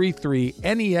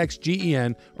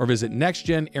 833-NEXGEN or visit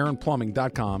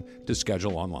nextgenairandplumbing.com to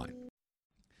schedule online.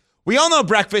 We all know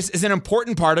breakfast is an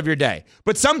important part of your day,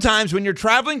 but sometimes when you're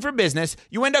traveling for business,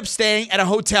 you end up staying at a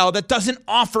hotel that doesn't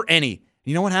offer any.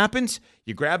 You know what happens?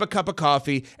 You grab a cup of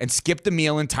coffee and skip the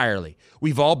meal entirely.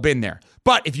 We've all been there.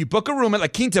 But if you book a room at La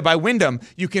Quinta by Wyndham,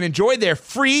 you can enjoy their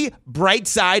free Bright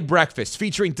Side breakfast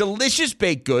featuring delicious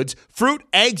baked goods, fruit,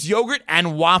 eggs, yogurt,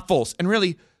 and waffles. And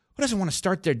really, who doesn't want to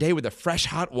start their day with a fresh,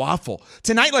 hot waffle?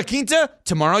 Tonight, La Quinta,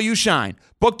 tomorrow you shine.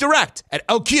 Book direct at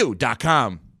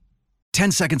lq.com.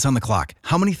 10 seconds on the clock.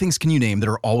 How many things can you name that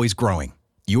are always growing?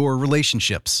 Your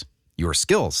relationships, your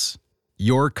skills,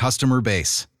 your customer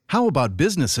base. How about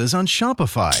businesses on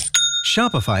Shopify?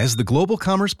 Shopify is the global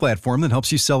commerce platform that helps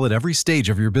you sell at every stage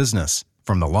of your business.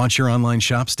 From the launch your online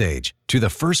shop stage, to the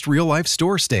first real-life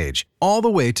store stage, all the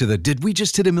way to the did we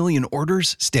just hit a million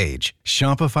orders stage.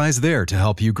 Shopify's there to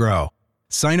help you grow.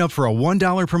 Sign up for a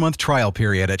 $1 per month trial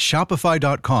period at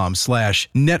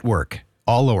shopify.com/network,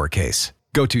 all lowercase.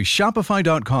 Go to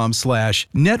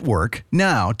shopify.com/network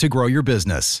now to grow your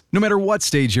business, no matter what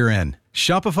stage you're in.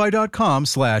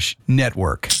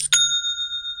 Shopify.com/network.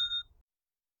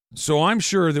 So I'm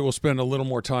sure that we'll spend a little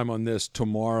more time on this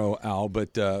tomorrow, Al,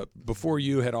 but before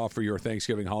you head off for your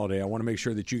Thanksgiving holiday, I want to make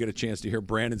sure that you get a chance to hear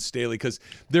Brandon Staley, because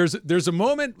there's a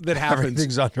moment that happens.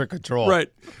 Everything's under control. Right,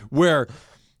 where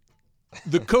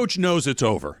the coach knows it's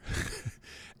over,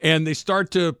 and they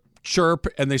start to chirp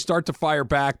and they start to fire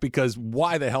back, because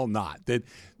why the hell not? I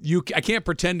can't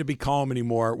pretend to be calm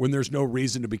anymore when there's no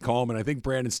reason to be calm, and I think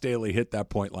Brandon Staley hit that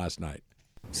point last night.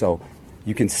 So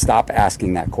you can stop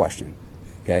asking that question,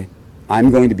 okay?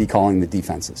 I'm going to be calling the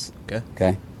defenses, okay?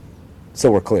 So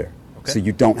we're clear. Okay. So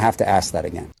you don't have to ask that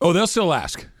again. Oh, they'll still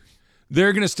ask.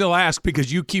 They're going to still ask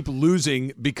because you keep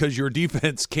losing because your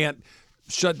defense can't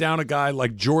shut down a guy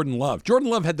like Jordan Love. Jordan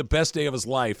Love had the best day of his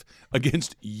life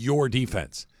against your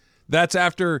defense. That's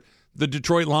after the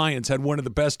Detroit Lions had one of the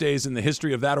best days in the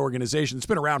history of that organization. It's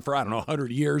been around for,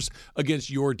 100 years against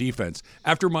your defense.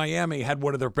 After Miami had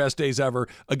one of their best days ever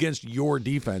against your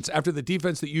defense. After the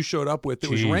defense that you showed up with that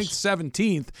was ranked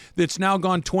 17th, that's now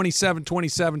gone 27,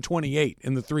 27, 28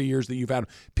 in the 3 years that you've had.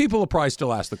 People will probably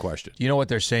still ask the question. You know what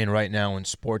they're saying right now in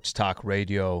sports talk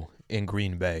radio in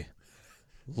Green Bay?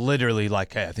 Literally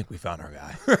like, hey, I think we found our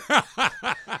guy.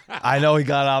 I know he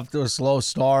got off to a slow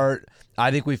start. I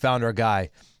think we found our guy.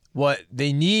 What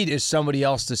they need is somebody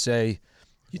else to say,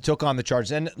 you took on the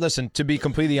Chargers. And listen, to be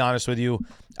completely honest with you,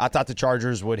 I thought the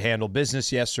Chargers would handle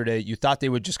business yesterday. You thought they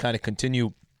would just kind of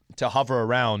continue to hover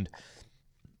around.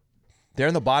 They're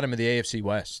in the bottom of the AFC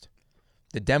West.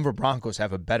 The Denver Broncos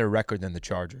have a better record than the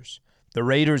Chargers. The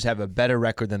Raiders have a better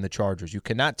record than the Chargers. You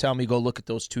cannot tell me go look at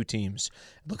those two teams.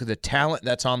 Look at the talent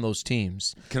that's on those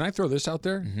teams. Can I throw this out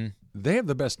there? Mm-hmm. They have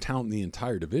the best talent in the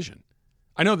entire division.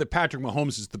 I know that Patrick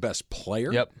Mahomes is the best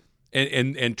player. Yep.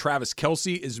 And Travis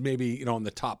Kelce is maybe in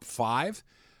the top 5.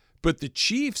 But the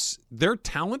Chiefs, their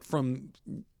talent from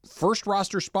first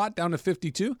roster spot down to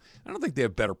 52, I don't think they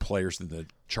have better players than the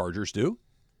Chargers do.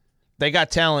 They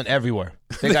got talent everywhere.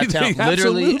 They got talent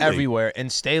literally everywhere. And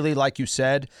Staley, like you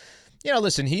said,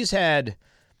 listen, he's had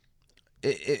 –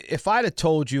 if I'd have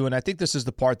told you, and I think this is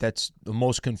the part that's the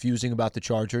most confusing about the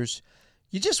Chargers,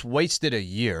 you just wasted a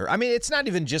year. I mean, it's not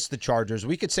even just the Chargers.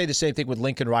 We could say the same thing with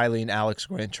Lincoln Riley and Alex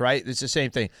Grinch, right? It's the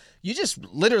same thing. You just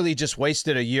literally just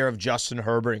wasted a year of Justin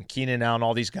Herbert and Keenan Allen,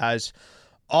 all these guys,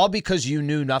 all because you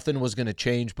knew nothing was going to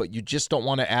change, but you just don't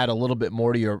want to add a little bit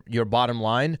more to your bottom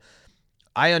line.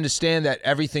 I understand that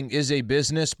everything is a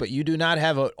business, but you do not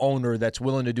have an owner that's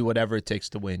willing to do whatever it takes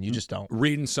to win. You just don't.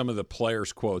 Reading some of the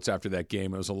players' quotes after that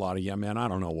game, it was a lot of, man, I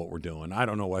don't know what we're doing. I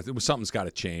don't know something's got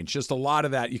to change. Just a lot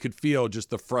of that. You could feel just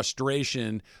the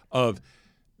frustration of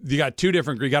you got two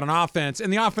different, you got an offense,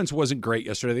 and the offense wasn't great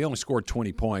yesterday. They only scored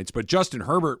 20 points, but Justin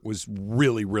Herbert was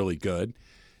really, really good.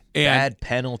 And bad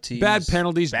penalties,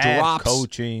 bad drops.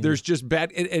 Coaching. There's just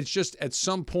bad. It's just at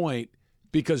some point,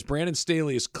 because Brandon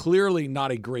Staley is clearly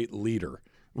not a great leader,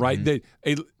 right?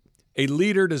 Mm-hmm. A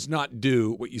leader does not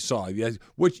do what you saw.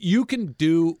 Which you can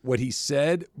do what he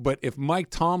said, but if Mike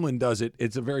Tomlin does it,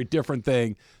 it's a very different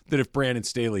thing than if Brandon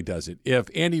Staley does it. If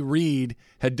Andy Reid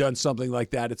had done something like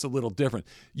that, it's a little different.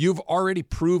 You've already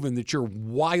proven that you're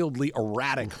wildly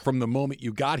erratic from the moment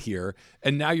you got here,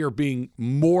 and now you're being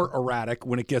more erratic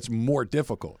when it gets more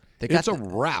difficult. It's a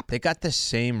wrap. They got the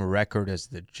same record as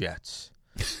the Jets.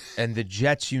 And the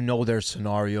Jets, their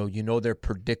scenario, their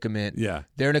predicament. Yeah.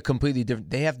 They're in a completely different –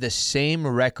 they have the same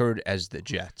record as the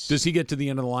Jets. Does he get to the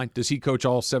end of the line? Does he coach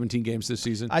all 17 games this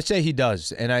season? I say he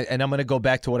does, and I'm going to go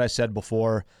back to what I said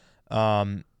before.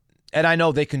 And I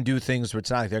know they can do things where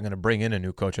it's not like they're going to bring in a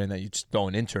new coach and that you just throw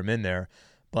an interim in there.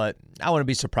 But I wouldn't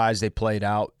be surprised they played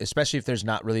out, especially if there's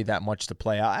not really that much to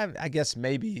play out. I guess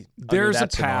maybe there's under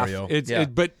that a path. scenario.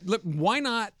 But look, why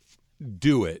not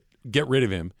do it? Get rid of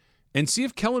him and see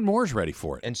if Kellen Moore's ready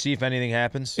for it. And see if anything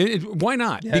happens. Why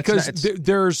not? Yeah, because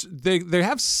they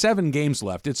have 7 games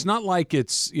left. It's not like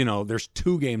it's, there's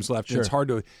 2 games left. Sure. It's hard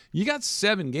to. You got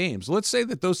 7 games. Let's say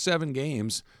that those 7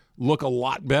 games look a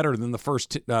lot better than the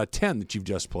first 10 that you've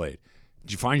just played.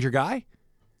 Did you find your guy?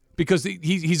 Because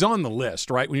he's on the list,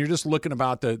 right? When you're just looking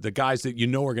about the guys that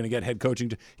are going to get head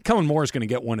coaching, Kellen Moore is going to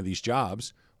get one of these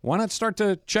jobs. Why not start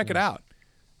to check it out?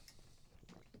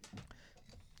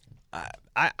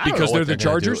 Because they're the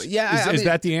Chargers? Yeah, is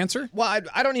that the answer? Well,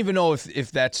 I don't even know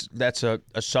if that's a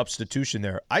substitution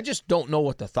there. I just don't know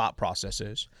what the thought process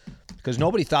is, because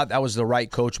nobody thought that was the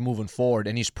right coach moving forward,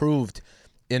 and he's proved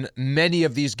in many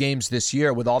of these games this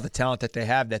year with all the talent that they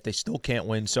have that they still can't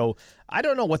win. So I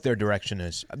don't know what their direction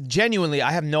is. Genuinely,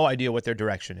 I have no idea what their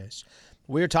direction is.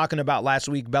 We were talking about last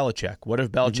week Belichick. What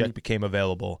if Belichick became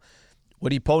available?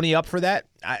 Would he pony up for that?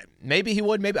 Maybe he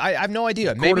would. Maybe I have no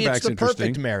idea. Maybe it's the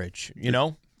perfect marriage,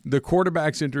 The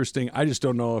quarterback's interesting. I just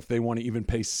don't know if they want to even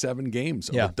pay 7 games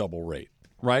of a double rate,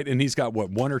 right? And he's got,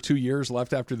 1 or 2 years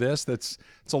left after this? It's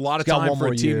a lot of time for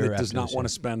a team that does not want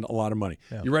to spend a lot of money.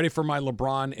 Yeah. You ready for my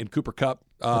LeBron and Cooper Kupp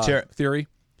theory?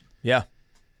 Yeah.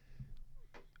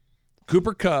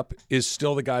 Cooper Kupp is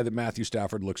still the guy that Matthew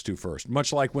Stafford looks to first,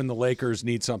 much like when the Lakers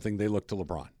need something, they look to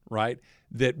LeBron, right?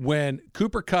 That when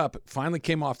Cooper Kupp finally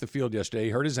came off the field yesterday, he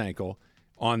hurt his ankle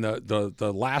on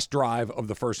the last drive of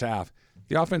the first half,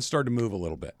 the offense started to move a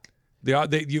little bit. Now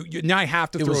I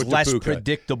have to throw it to Puka. It was less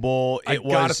predictable. I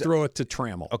got to throw it to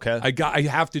Trammell. Okay. I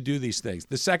have to do these things.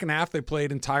 The second half, they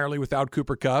played entirely without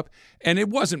Cooper Kupp, and it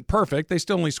wasn't perfect. They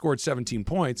still only scored 17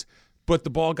 points, but the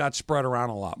ball got spread around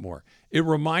a lot more. It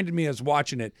reminded me as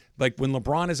watching it, like when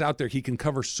LeBron is out there, he can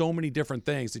cover so many different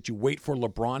things that you wait for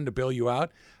LeBron to bail you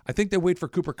out. I think they wait for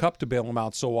Cooper Kupp to bail him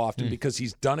out so often because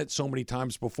he's done it so many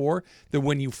times before that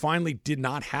when you finally did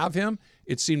not have him,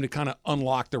 it seemed to kind of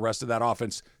unlock the rest of that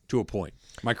offense to a point.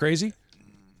 Am I crazy?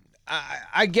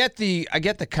 I get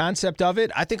the concept of it.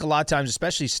 I think a lot of times,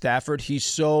 especially Stafford, he's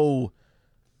so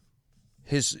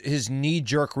his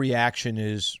knee-jerk reaction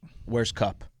is, where's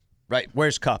Kupp? Right,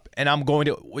 where's Kupp? And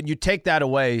when you take that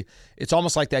away, it's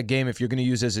almost like that game, if you're going to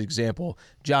use as an example,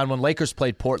 John, when Lakers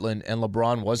played Portland and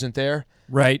LeBron wasn't there,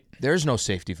 right? There's no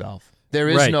safety valve. There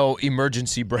is no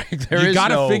emergency brake. You got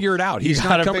to figure it out. He's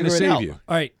not coming to save you.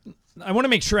 All right, I want to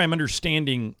make sure I'm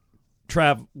understanding,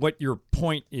 Trav, what your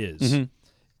point is. Mm-hmm.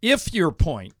 If your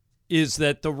point is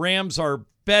that the Rams are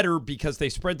better because they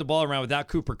spread the ball around without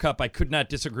Cooper Kupp, I could not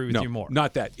disagree with you more.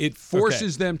 Not that. It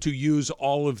forces them to use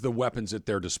all of the weapons at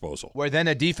their disposal. Where then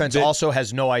a defense also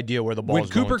has no idea where the ball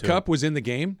is going to. When Cooper Kupp was in the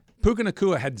game, Puka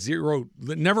Nacua had 0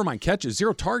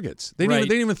 targets. They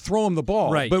didn't even throw him the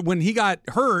ball. Right. But when he got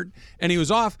hurt and he was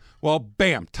off, well,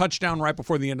 bam, touchdown right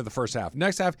before the end of the first half.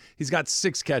 Next half, he's got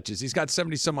 6 catches. He's got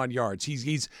 70-some-odd yards.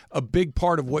 He's a big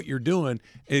part of what you're doing.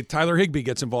 Tyler Higbee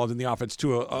gets involved in the offense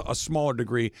to a smaller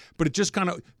degree. But it just kind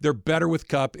of, they're better with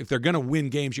Kupp. If they're going to win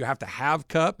games, you have to have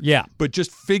Kupp. Yeah. But just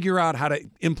figure out how to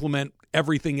implement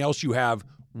everything else you have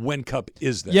when Kupp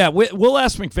is there. Yeah, we'll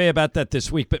ask McVay about that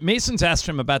this week, but Mason's asked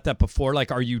him about that before,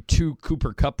 like, are you too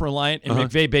Cooper Kupp reliant? And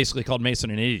McVay basically called Mason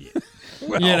an idiot.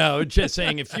 Well, just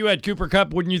saying, if you had Cooper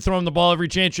Kupp, wouldn't you throw him the ball every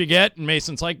chance you get? And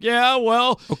Mason's like, yeah,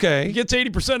 well, okay, he gets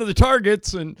 80% of the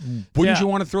targets. And wouldn't you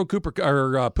want to throw Puka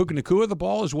Nacua the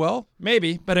ball as well?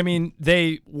 Maybe, but I mean,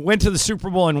 they went to the Super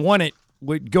Bowl and won it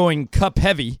with going Kupp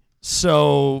heavy,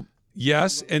 so...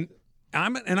 Yes, and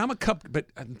I'm a Kupp, but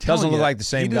I'm doesn't look like the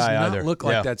same guy either. He does not look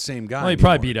like that same guy. Well, he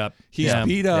probably beat up. He's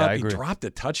beat up. Yeah, he dropped a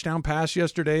touchdown pass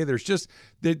yesterday. There's just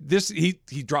he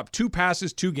dropped 2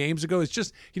 passes 2 games ago. It's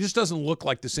just he just doesn't look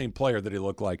like the same player that he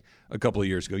looked like a couple of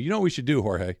years ago. You know what we should do,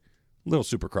 Jorge? A little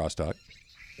Supercross talk.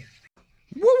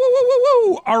 Woo, woo, woo, woo,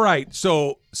 woo. All right,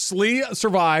 so Slee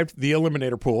survived the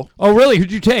eliminator pool. Oh, really?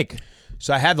 Who'd you take?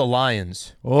 So I had the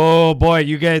Lions. Oh, boy,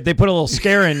 they put a little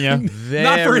scare in you.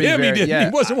 Not for him, he didn't. Yeah.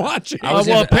 He wasn't watching.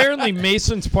 Apparently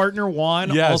Mason's partner,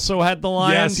 Juan, also had the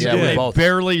Lions. Yes, they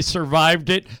barely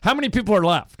survived it. How many people are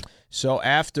left? So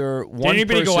after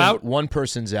one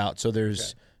person's out, so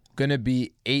there's going to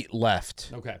be 8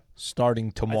 left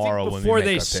starting tomorrow. Before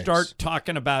they start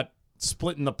talking about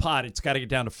splitting the pot, it's got to get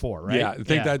down to 4, right? Yeah, I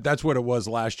think that's what it was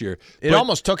last year. It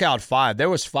almost took out 5. There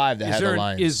was 5 that had the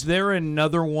Lions. Is there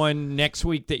another one next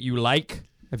week that you like?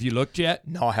 Have you looked yet?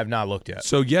 No, I have not looked yet.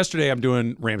 So yesterday I'm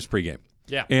doing Rams pregame.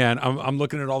 Yeah. And I'm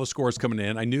looking at all the scores coming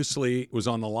in. I knew Slee was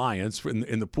on the Lions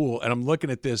in the pool, and I'm looking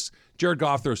at this. Jared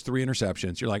Goff throws 3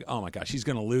 interceptions. You're like, oh my gosh, he's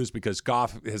going to lose because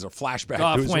Goff has a flashback.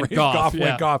 Goff went Goff.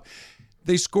 Went Goff.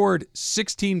 They scored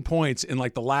 16 points in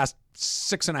like the last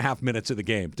 6.5 minutes of the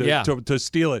game to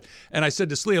steal it. And I said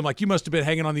to Slee, I'm like, you must have been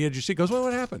hanging on the edge of your seat. He goes, well,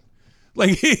 what happened?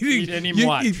 Like he didn't even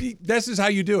watch. This is how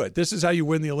you do it. This is how you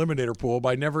win the eliminator pool,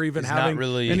 by never even having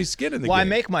any skin in the game. Well, I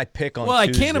make my pick on Tuesday.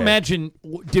 Tuesday. I can't imagine.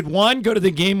 Did Juan go to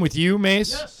the game with you,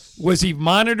 Mace? Yes. Was he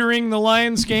monitoring the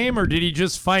Lions game, or did he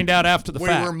just find out after the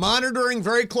fact? We were monitoring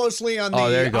very closely on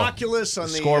the Oculus, on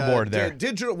the scoreboard there.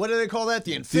 Digital. What do they call that?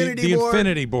 The infinity board. board. The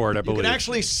infinity board, I believe. You can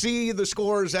actually see the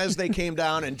scores as they came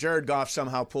down, and Jared Goff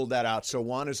somehow pulled that out. So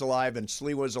Juan is alive, and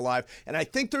Slee was alive, and I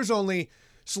think there's only.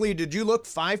 Slee, did you look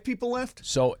 5 people left?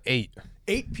 So 8.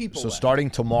 8 people So left.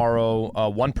 starting tomorrow,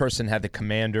 one person had the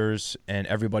Commanders, and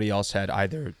everybody else had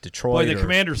either Detroit Boy, the or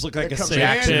Commanders look like a safe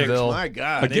Jacksonville. My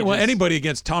God. Anybody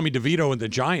against Tommy DeVito and the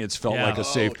Giants felt like a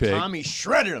safe pick. Tommy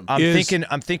shredded him.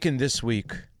 I'm thinking this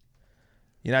week.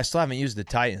 I still haven't used the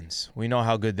Titans. We know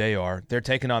how good they are. They're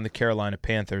taking on the Carolina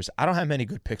Panthers. I don't have many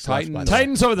good picks left. By the way.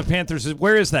 Titans over the Panthers.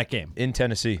 Where is that game? In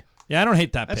Tennessee. Yeah, I don't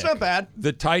hate that That's pick. not bad.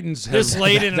 The Titans have This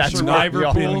late in a survivor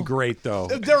pool. been great, though.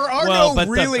 There are no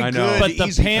really good, but the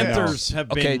easy Panthers picks. have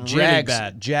been Okay, really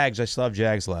bad. Jags. I still have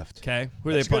Jags left. Okay, who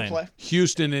are That's they a good playing? play.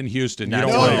 Houston in Houston. No, you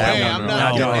don't No want way. that. I'm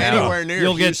not going anywhere near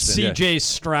You'll get Houston. C.J.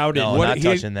 Strouded. No, What- not he-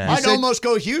 touching that. I'd almost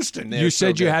go Houston there. You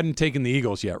said so you good. hadn't taken the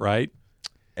Eagles yet, right?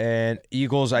 And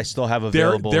Eagles, I still have They're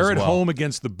available. at as well. home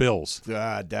against the Bills.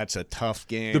 God, that's a tough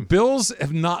game. The Bills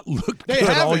have not looked They good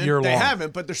haven't. all year long. They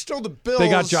haven't, but they're still the Bills. They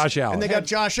got Josh Allen. And they got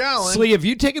Josh Allen. Slee, have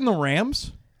you taken the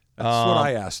Rams? That's what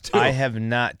I asked, too. I have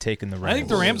not taken the Rams. I think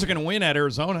the Rams are going to win at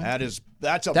Arizona.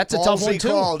 That's a tough one, ballsy too.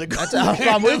 call to go.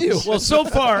 I'm with you. Well, so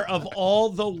far, of all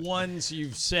the ones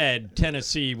you've said,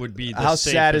 Tennessee would be the How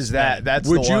safest sad is that? bet. That's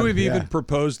Would the you one. have even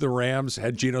proposed the Rams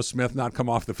had Geno Smith not come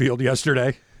off the field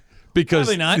yesterday? Because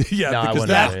Probably not. Yeah, No, I because wouldn't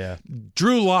that either,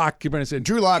 Drew Lock. You might have said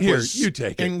Drew Lock Here, was you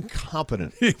take it.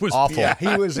 incompetent. It was awful. Yeah, he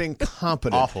was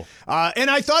incompetent. Awful. And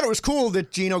I thought it was cool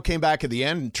that Geno came back at the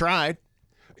end and tried.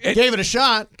 Gave it a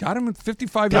shot. Got him at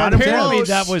 55 Got yards. him Apparently, close.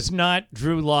 that was not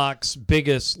Drew Lock's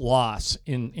biggest loss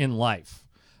in life.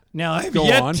 Now, I've Go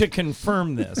yet on. to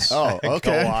confirm this. Oh,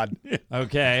 okay. Go on.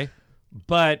 Okay.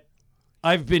 But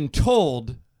I've been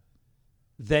told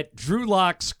that Drew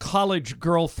Lock's college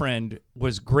girlfriend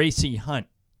was Gracie Hunt,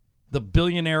 the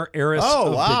billionaire heiress Oh,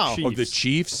 of wow. the Chiefs, Of the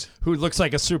Chiefs? who looks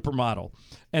like a supermodel.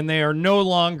 And they are no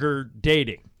longer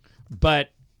dating. But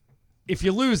if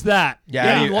you lose that, Yeah,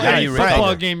 any, how do you any football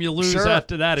recover? game you lose Sure,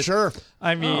 after that, it's, sure.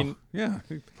 I mean, Yeah,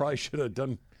 he probably should have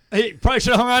done. he probably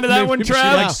should have hung on to that Maybe one, she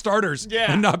Trav. liked starters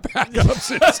Yeah. and not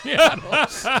backups in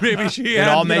Seattle. Maybe she had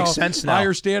all makes sense now.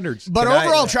 higher standards. But Can I-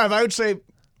 overall, Trav, I would say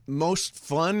most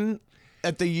fun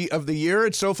of the year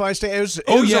at SoFi Stadium.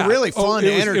 It was yeah. a really fun,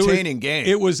 it was- entertaining game.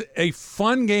 It was a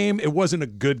fun game. It wasn't a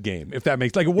good game, if that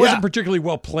makes it wasn't Yeah. particularly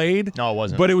well played. No, it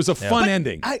wasn't. But it was a Yeah. fun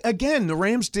ending. Again, the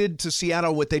Rams did to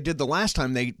Seattle what they did the last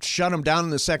time. They shut them down in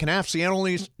the second half. Seattle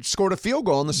only scored a field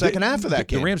goal in the second half of that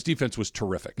game. The Rams defense was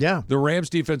terrific. Yeah. The Rams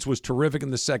defense was terrific in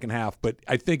the second half, but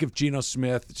I think if Geno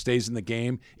Smith stays in the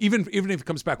game, even if he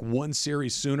comes back one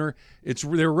series sooner,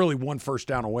 they're really one first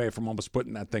down away from almost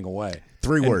putting that thing away.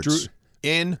 3 And words.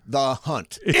 In the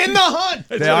hunt. In the hunt.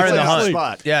 They are in the hunt.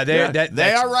 Spot. Yeah, They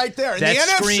that's- are right there. In the that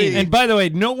NFC. screen- And by the way,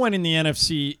 no one in the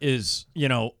NFC is,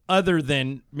 other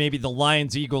than maybe the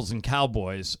Lions, Eagles, and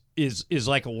Cowboys, is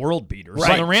like a world beater.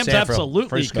 Right. So the Rams San Fran, absolutely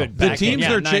Frisco. could The back teams in.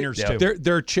 they're Niners too.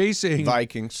 they're chasing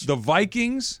Vikings. the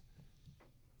Vikings,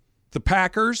 the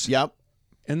Packers, Yep.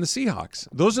 and the Seahawks.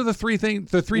 Those are the three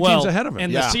teams ahead of them.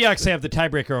 And Yeah. the Seahawks have the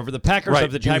tiebreaker over the Packers. Right.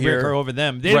 Have the Did you hear- tiebreaker over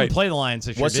them. They didn't Right. play the Lions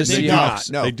this year. What's the did they?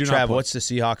 Seahawks? No. They do not Trav, play. what's the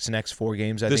Seahawks' next 4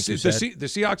 games? I The think you Se- said. the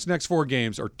Seahawks' next 4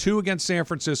 games are 2 against San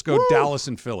Francisco, Dallas,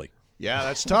 and Philly. Yeah,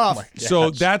 that's tough. So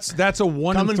that's a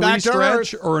 1-3 back to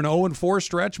stretch earth. or an 0-4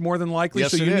 stretch more than likely.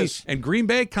 Yes, so it you is. and Green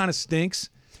Bay kind of stinks.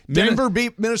 Denver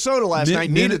beat Minnesota last night.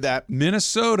 Needed that.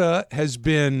 Minnesota has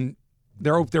been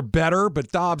they're better,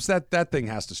 but Dobbs that thing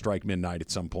has to strike midnight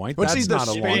at some point. What's That's he, the not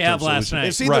a space- long They have term last solution. night.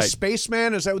 Is he Right. the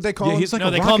spaceman? Is that what they call Yeah, him? he's like No,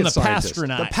 a they call him rocket the scientist.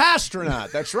 Pastronaut. the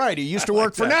Pastronaut. That's right. He used to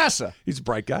work for NASA. He's a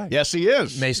bright guy. Yes, he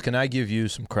is. Mace, can I give you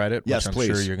some credit? Yes, Which I'm please.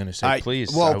 sure you're going to say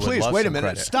please. I Well, would please, love wait a some minute.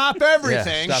 credit. Stop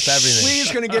everything. Yeah, stop everything.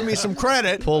 Please going to give me some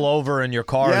credit. Pull over in your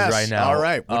cars Yes. right now. All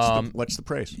right. What's the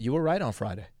praise? You were right on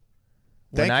Friday.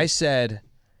 Thank When you. I said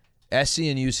SC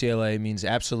and UCLA means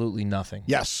absolutely nothing.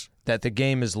 Yes. That the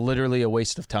game is literally a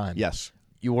waste of time. Yes.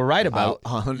 you were right about.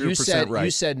 100% right.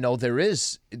 You said no. There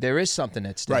is something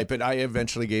at stake. Right, but I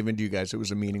eventually gave in to you guys. It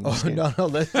was a meaningless game. No.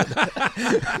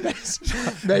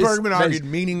 Bergman argued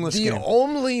meaningless game. The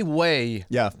only way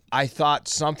I thought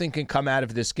something can come out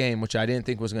of this game, which I didn't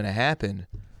think was going to happen,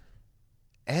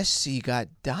 SC got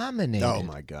dominated. Oh,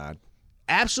 my God.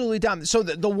 Absolutely dominated. So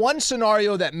the one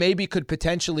scenario that maybe could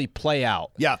potentially play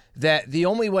out, that the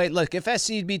only way, look, if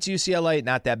SC beats UCLA,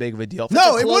 not that big of a deal. If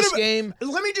No, it's a it would close have. game.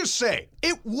 Let me just say,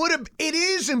 it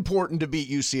is important to beat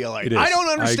UCLA. It is. I don't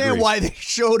I understand agree. why they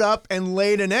showed up and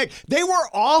laid an egg. They were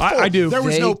awful. I do. There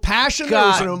was They no passion. There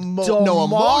was got no emotion.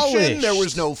 demolished. There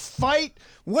was no fight.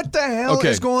 What the hell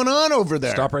is going on over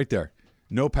there? Stop right there.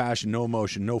 No passion, no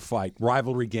emotion, no fight,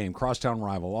 rivalry game, crosstown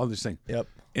rival, all these things. Yep.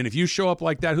 And if you show up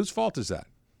like that, whose fault is that?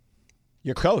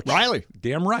 Your coach. Riley.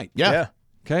 Damn right. Yeah.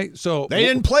 Okay, so They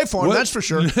didn't play for him, that's for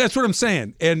sure. That's what I'm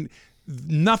saying. And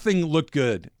nothing looked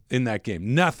good in that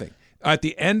game. Nothing. At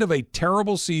the end of a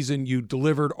terrible season, you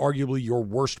delivered arguably your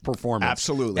worst performance.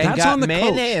 Absolutely. And That's got on the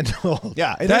coach. manhandled.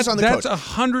 Yeah, it is on the coach. That's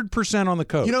 100% on the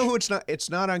coach. You know who it's not? It's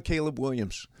not on Caleb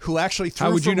Williams, who actually threw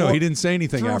How would for you know? more, He didn't say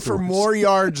anything threw for afterwards. more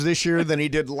yards this year than he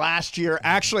did last year.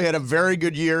 Actually had a very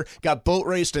good year. Got boat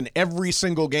raced in every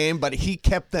single game, but he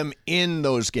kept them in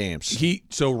those games.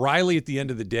 So Riley, at the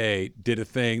end of the day, did a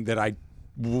thing that I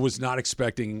was not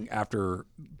expecting after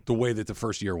the way that the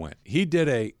first year went. He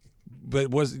did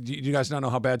but do you guys not know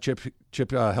how bad Chip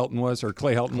Helton was, or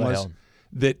Clay Helton was? Helton.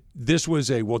 That this was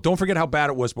don't forget how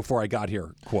bad it was before I got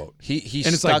here, quote. He and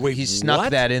it's stuck, like, wait, he snuck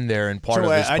what? that in there in part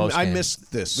So of his I postgame.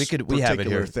 missed this. We have it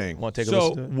here. thing. Want to take a So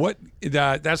listen to it?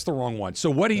 what? That's the wrong one. So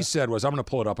what he said was, I'm going to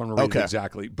pull it up. I'm going to read it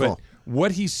exactly. But Cool.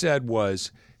 what he said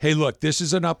was, hey, look, this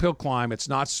is an uphill climb. It's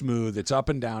not smooth. It's up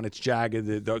and down. It's jagged.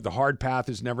 The hard path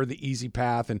is never the easy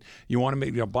path, and you want to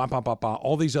make blah blah blah blah,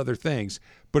 all these other things.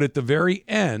 But at the very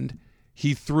end,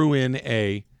 he threw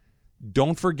in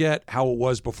don't forget how it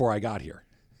was before I got here.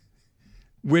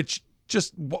 Which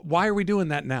just why are we doing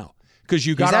that now? Because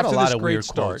you got had off a to lot this of great weird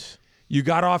start. quotes. You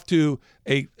got off to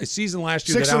a season last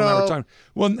year 6-0. that Al and I were talking.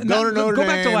 Well, Notre go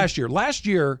back to Dame. last year. Last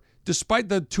year, despite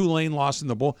the Tulane loss in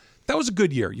the bowl, that was a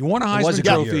good year. You won a was Heisman a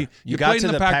good Trophy. year. You got played to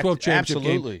in the the Pac-12 Pac- championship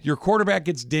absolutely. game. Your quarterback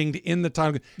gets dinged in the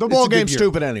time. The bowl It's a good game's year.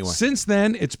 stupid anyway. Since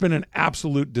then, it's been an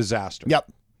absolute disaster.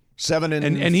 Yep. 7 and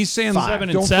And he's saying 7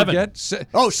 and don't 7. forget.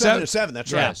 7-7.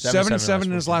 That's Yeah, right. 7-7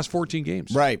 in his last 14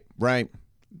 games. Right.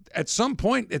 At some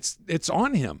point, it's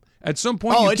on him. At some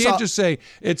point, Oh, you it's can't all- just say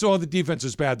it's the defense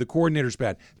is bad, the coordinator's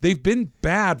bad. They've been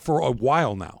bad for a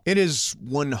while now. It is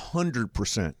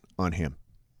 100% on him.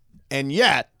 And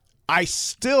yet, I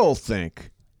still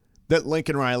think that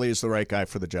Lincoln Riley is the right guy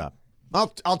for the job.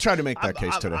 I'll try to make that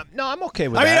case today. I'm okay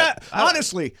with I mean, that.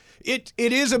 honestly, it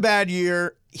is a bad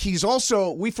year. He's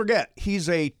also, we forget, he's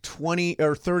a 20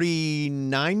 or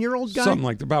 39-year-old guy. Something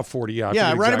like that, about 40. Yeah, I Yeah,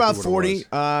 forget right exactly about what it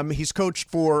 40. was. He's coached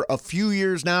for a few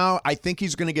years now. I think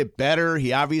he's going to get better.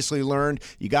 He obviously learned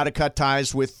you got to cut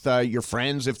ties with your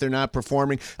friends if they're not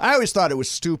performing. I always thought it was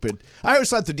stupid. I always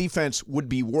thought the defense would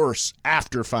be worse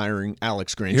after firing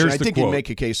Alex Grinch. Here's And I the think you quote. make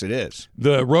a case it is.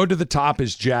 The road to the top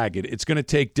is jagged. It's going to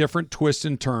take different twists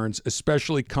and turns,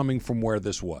 especially coming from where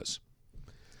this was.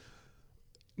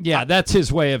 Yeah, that's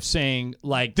his way of saying,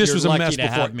 like, This you're was a lucky mess to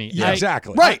before. have me. Yeah,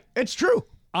 exactly. Right. It's true.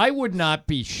 I would not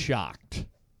be shocked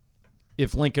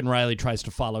if Lincoln Riley tries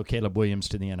to follow Caleb Williams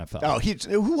to the NFL. Oh,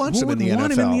 who wants him in the wouldn't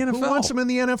want NFL? him in the Who NFL? wants him in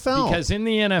the NFL? Because in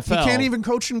the he NFL, can't even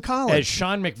coach in as college.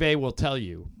 Sean McVay will tell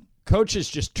you, coaches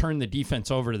just turn the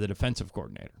defense over to the defensive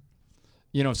coordinator.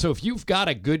 You know, so if you've got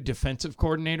a good defensive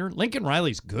coordinator, Lincoln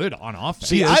Riley's good on offense.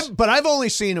 See, I've only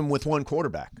seen him with one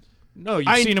quarterback. No,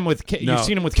 you've seen him with No. you've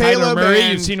seen him with Caleb Kyler Murray.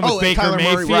 and- You've seen him with Baker Kyler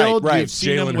Murray, Mayfield. right. You've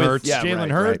seen Jalen him with Hurts. Yeah, Jalen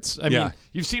right, Hurts. I Yeah. mean,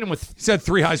 you've seen him with. He's had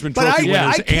 3 Heisman But Trophy winners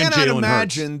I and cannot Jalen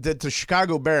imagine Hurts. that the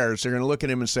Chicago Bears are going to look at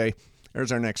him and say,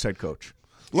 there's our next head coach.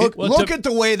 Look Well, at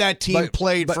the way that team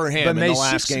played for him in the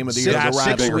last game of the year. That's The a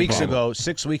rivalry bigger problem.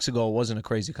 6 weeks ago, it wasn't a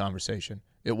crazy conversation.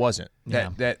 It wasn't.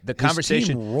 Yeah. That the His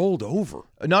conversation team rolled over.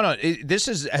 No. This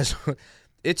is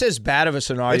it's as bad of a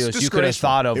scenario It's as you could have disgraceful.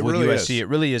 thought of It with really USC. is. It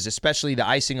really is, especially the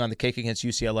icing on the cake against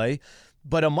UCLA.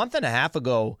 But a month and a half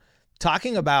ago,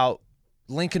 talking about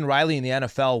Lincoln Riley in the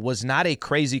NFL was not a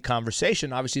crazy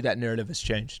conversation. Obviously, that narrative has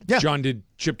changed. Yeah. John, did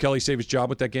Chip Kelly save his job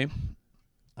with that game?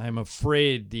 I'm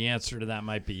afraid the answer to that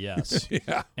might be yes.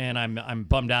 Yeah. And I'm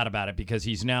bummed out about it because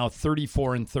he's now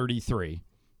 34-33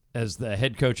 as the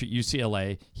head coach at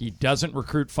UCLA. He doesn't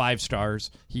recruit 5 stars.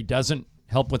 He doesn't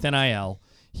help with NIL.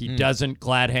 He doesn't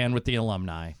glad hand with the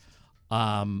alumni.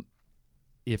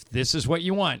 If this is what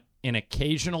you want, an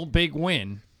occasional big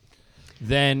win,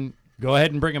 then Go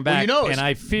ahead and bring him back. Well, and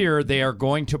I fear they are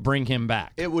going to bring him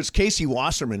back. It was Casey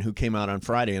Wasserman who came out on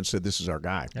Friday and said, "This is our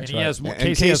guy." And he has more, And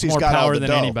Casey has Casey's more got all power the than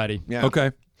dough. anybody. Yeah.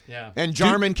 Okay. Yeah. And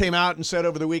Jarman came out and said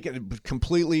over the weekend,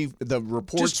 the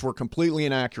reports were completely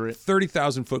inaccurate.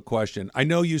 30,000-foot question. I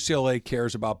know UCLA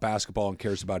cares about basketball and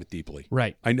cares about it deeply.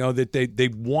 Right. I know that they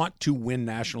want to win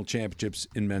national championships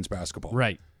in men's basketball.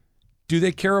 Right. Do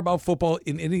they care about football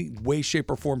in any way, shape,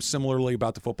 or form similarly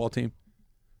about the football team?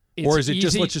 Or is it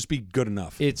just let's just be good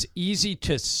enough? It's easy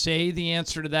to say the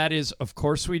answer to that is, of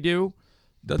course we do,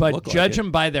 Doesn't but look like judge it.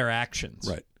 them by their actions.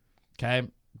 Right. Okay?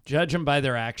 Judge them by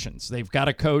their actions. They've got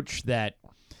a coach that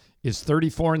is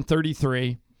 34 and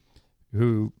 33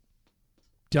 who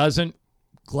doesn't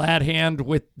glad hand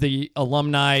with the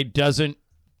alumni, doesn't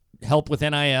help with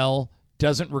NIL,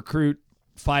 doesn't recruit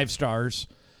 5 stars,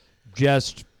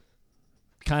 just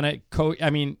kind of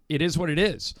it is what it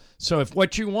is. So if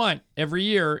what you want every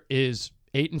year is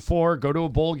 8-4, go to a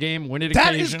bowl game, win it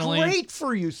occasionally. That is great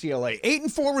for UCLA.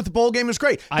 8-4 with the bowl game is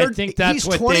great. I think that's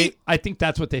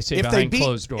what they say behind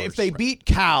closed doors. If they beat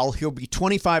Cal, he'll be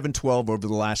 25-12 over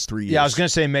the last 3 years. Yeah, I was going to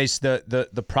say, Mace,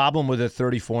 the problem with a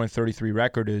 34 and 33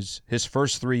 record is his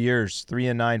first 3 years,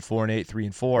 3-9, 4-8,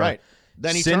 3-4. Right.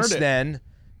 Then he Since turned it. then,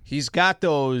 he's got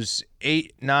those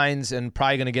 8, 9s, and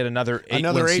probably going to get another 8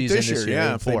 this season year.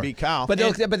 Yeah, if they beat Cal. But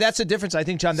that's the difference, I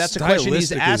think, John. That's the question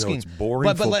he's Stylistically, asking. though, it's boring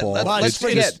but football. let's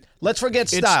forget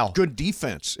style. It's good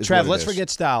defense. Is Trev, what it let's is. forget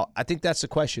style. I think that's the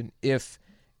question. If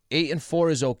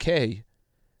 8-4 is okay,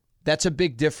 that's a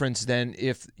big difference than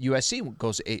if USC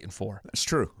goes 8-4. That's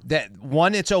true. That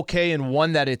one, it's okay, and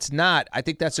one that it's not. I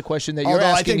think that's the question that you're Although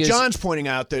asking. I think is, John's pointing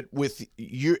out that with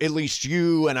you, at least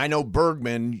you, and I know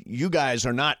Bergman, you guys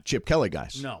are not Chip Kelly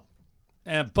guys. No.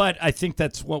 But I think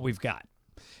that's what we've got.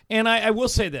 And I will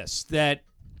say this, that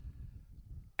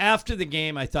after the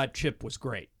game, I thought Chip was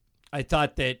great. I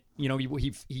thought that,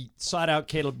 he sought out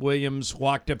Caleb Williams,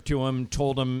 walked up to him,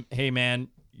 told him, hey, man,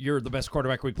 you're the best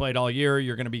quarterback we played all year.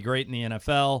 You're going to be great in the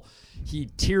NFL. He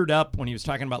teared up when he was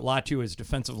talking about Latu, his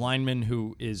defensive lineman,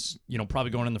 who is,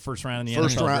 probably going in the first round in the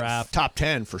NFL draft. Top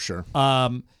 10 for sure.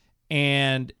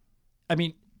 And,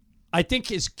 I think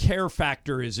his care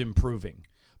factor is improving.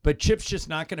 But Chip's just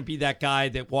not going to be that guy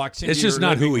that walks into It's just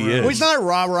not who he is. Well, he's not a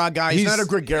rah-rah guy. He's not a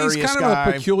gregarious guy. He's kind of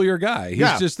a peculiar guy.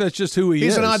 That's just who he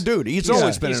is. He's an odd dude. He's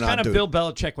always been an odd dude. He's kind of Bill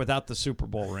Belichick without the Super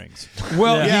Bowl rings.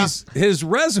 Well, his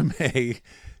resume,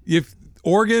 if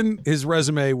Oregon, his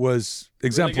resume was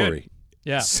exemplary. Really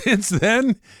yeah. Since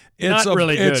then,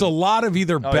 it's a lot of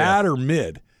either bad or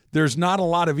mid. There's not a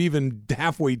lot of even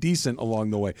halfway decent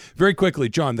along the way. Very quickly,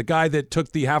 John, the guy that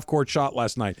took the half-court shot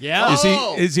last night. Yeah.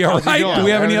 Is he all right? Do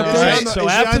we have any updates? So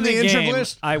after the game,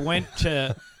 I went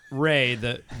to Ray,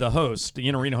 the host, the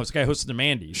arena host, guy who hosted the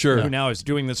Mandy's, who now is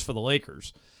doing this for the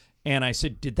Lakers. And I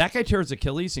said, did that guy tear his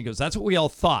Achilles? And he goes, that's what we all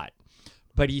thought.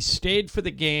 But he stayed for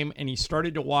the game, and he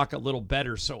started to walk a little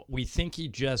better, so we think he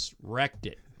just wrecked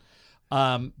it.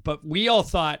 But we all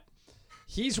thought,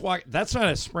 he's walking. That's not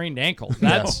a sprained ankle.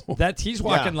 He's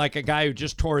walking like a guy who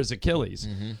just tore his Achilles.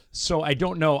 Mm-hmm. So I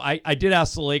don't know. I did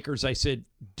ask the Lakers. I said,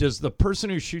 does the person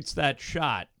who shoots that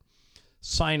shot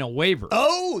sign a waiver?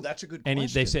 Oh, that's a good question. And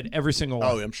they said every single one.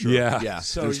 Oh, I'm sure. Yeah.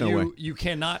 So you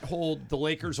cannot hold the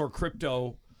Lakers or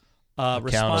crypto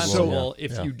responsible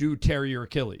if you do tear your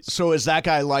Achilles. So is that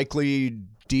guy likely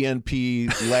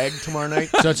DNP leg tomorrow night?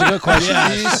 So it's a good question.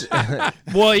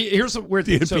 Well, here's a weird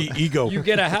thing. DNP ego. You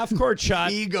get a half-court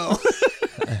shot Ego.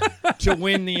 to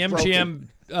win the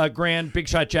MGM Grand Big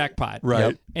Shot Jackpot. Right.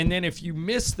 Yep. And then if you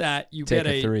miss that, you Take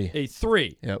get a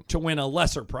 3 Yep. to win a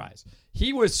lesser prize.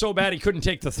 He was so bad he couldn't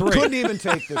take the 3. Couldn't even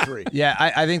take the 3. Yeah,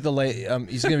 I think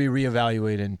he's going to be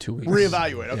reevaluated in 2 weeks.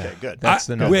 Reevaluate. Okay, good. That's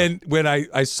the number. When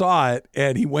I saw it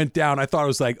and he went down, I thought it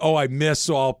was like, oh, I missed,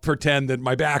 so I'll pretend that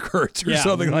my back hurts or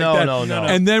something like that. No.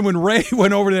 And then when Ray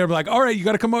went over there, I'm like, all right, you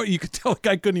got to come out. You could tell the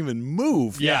guy couldn't even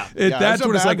move. Yeah. That's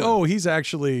when it's like, oh, he's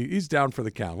down for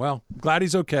the count. Well, glad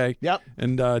he's okay. Yep.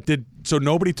 And so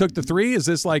nobody took the 3? Is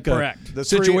this like Correct. a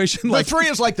situation? The 3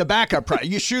 is like the backup prize.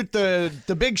 You shoot the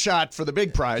big shot for the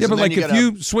big prize. Yeah, but and like then if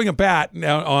you swing a bat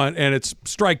and it's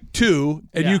strike 2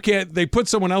 and you can't, they put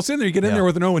someone else in there. You get in there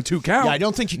with an 0-2 count. Yeah, I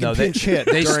don't think you can pinch hit.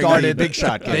 They during started the big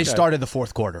shot game. They started the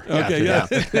fourth quarter. Okay, yeah.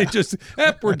 They just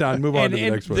we're done. Move on to the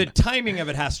next one. The timing of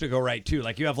it has to go right too.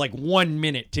 Like you have like 1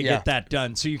 minute to get that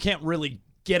done, so you can't really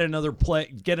get another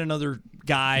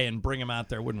guy and bring him out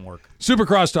there. It wouldn't work. Super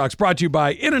Crosstalks brought to you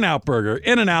by In-N-Out Burger.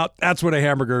 In-N-Out, that's what a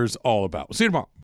hamburger's all about. We'll see you tomorrow.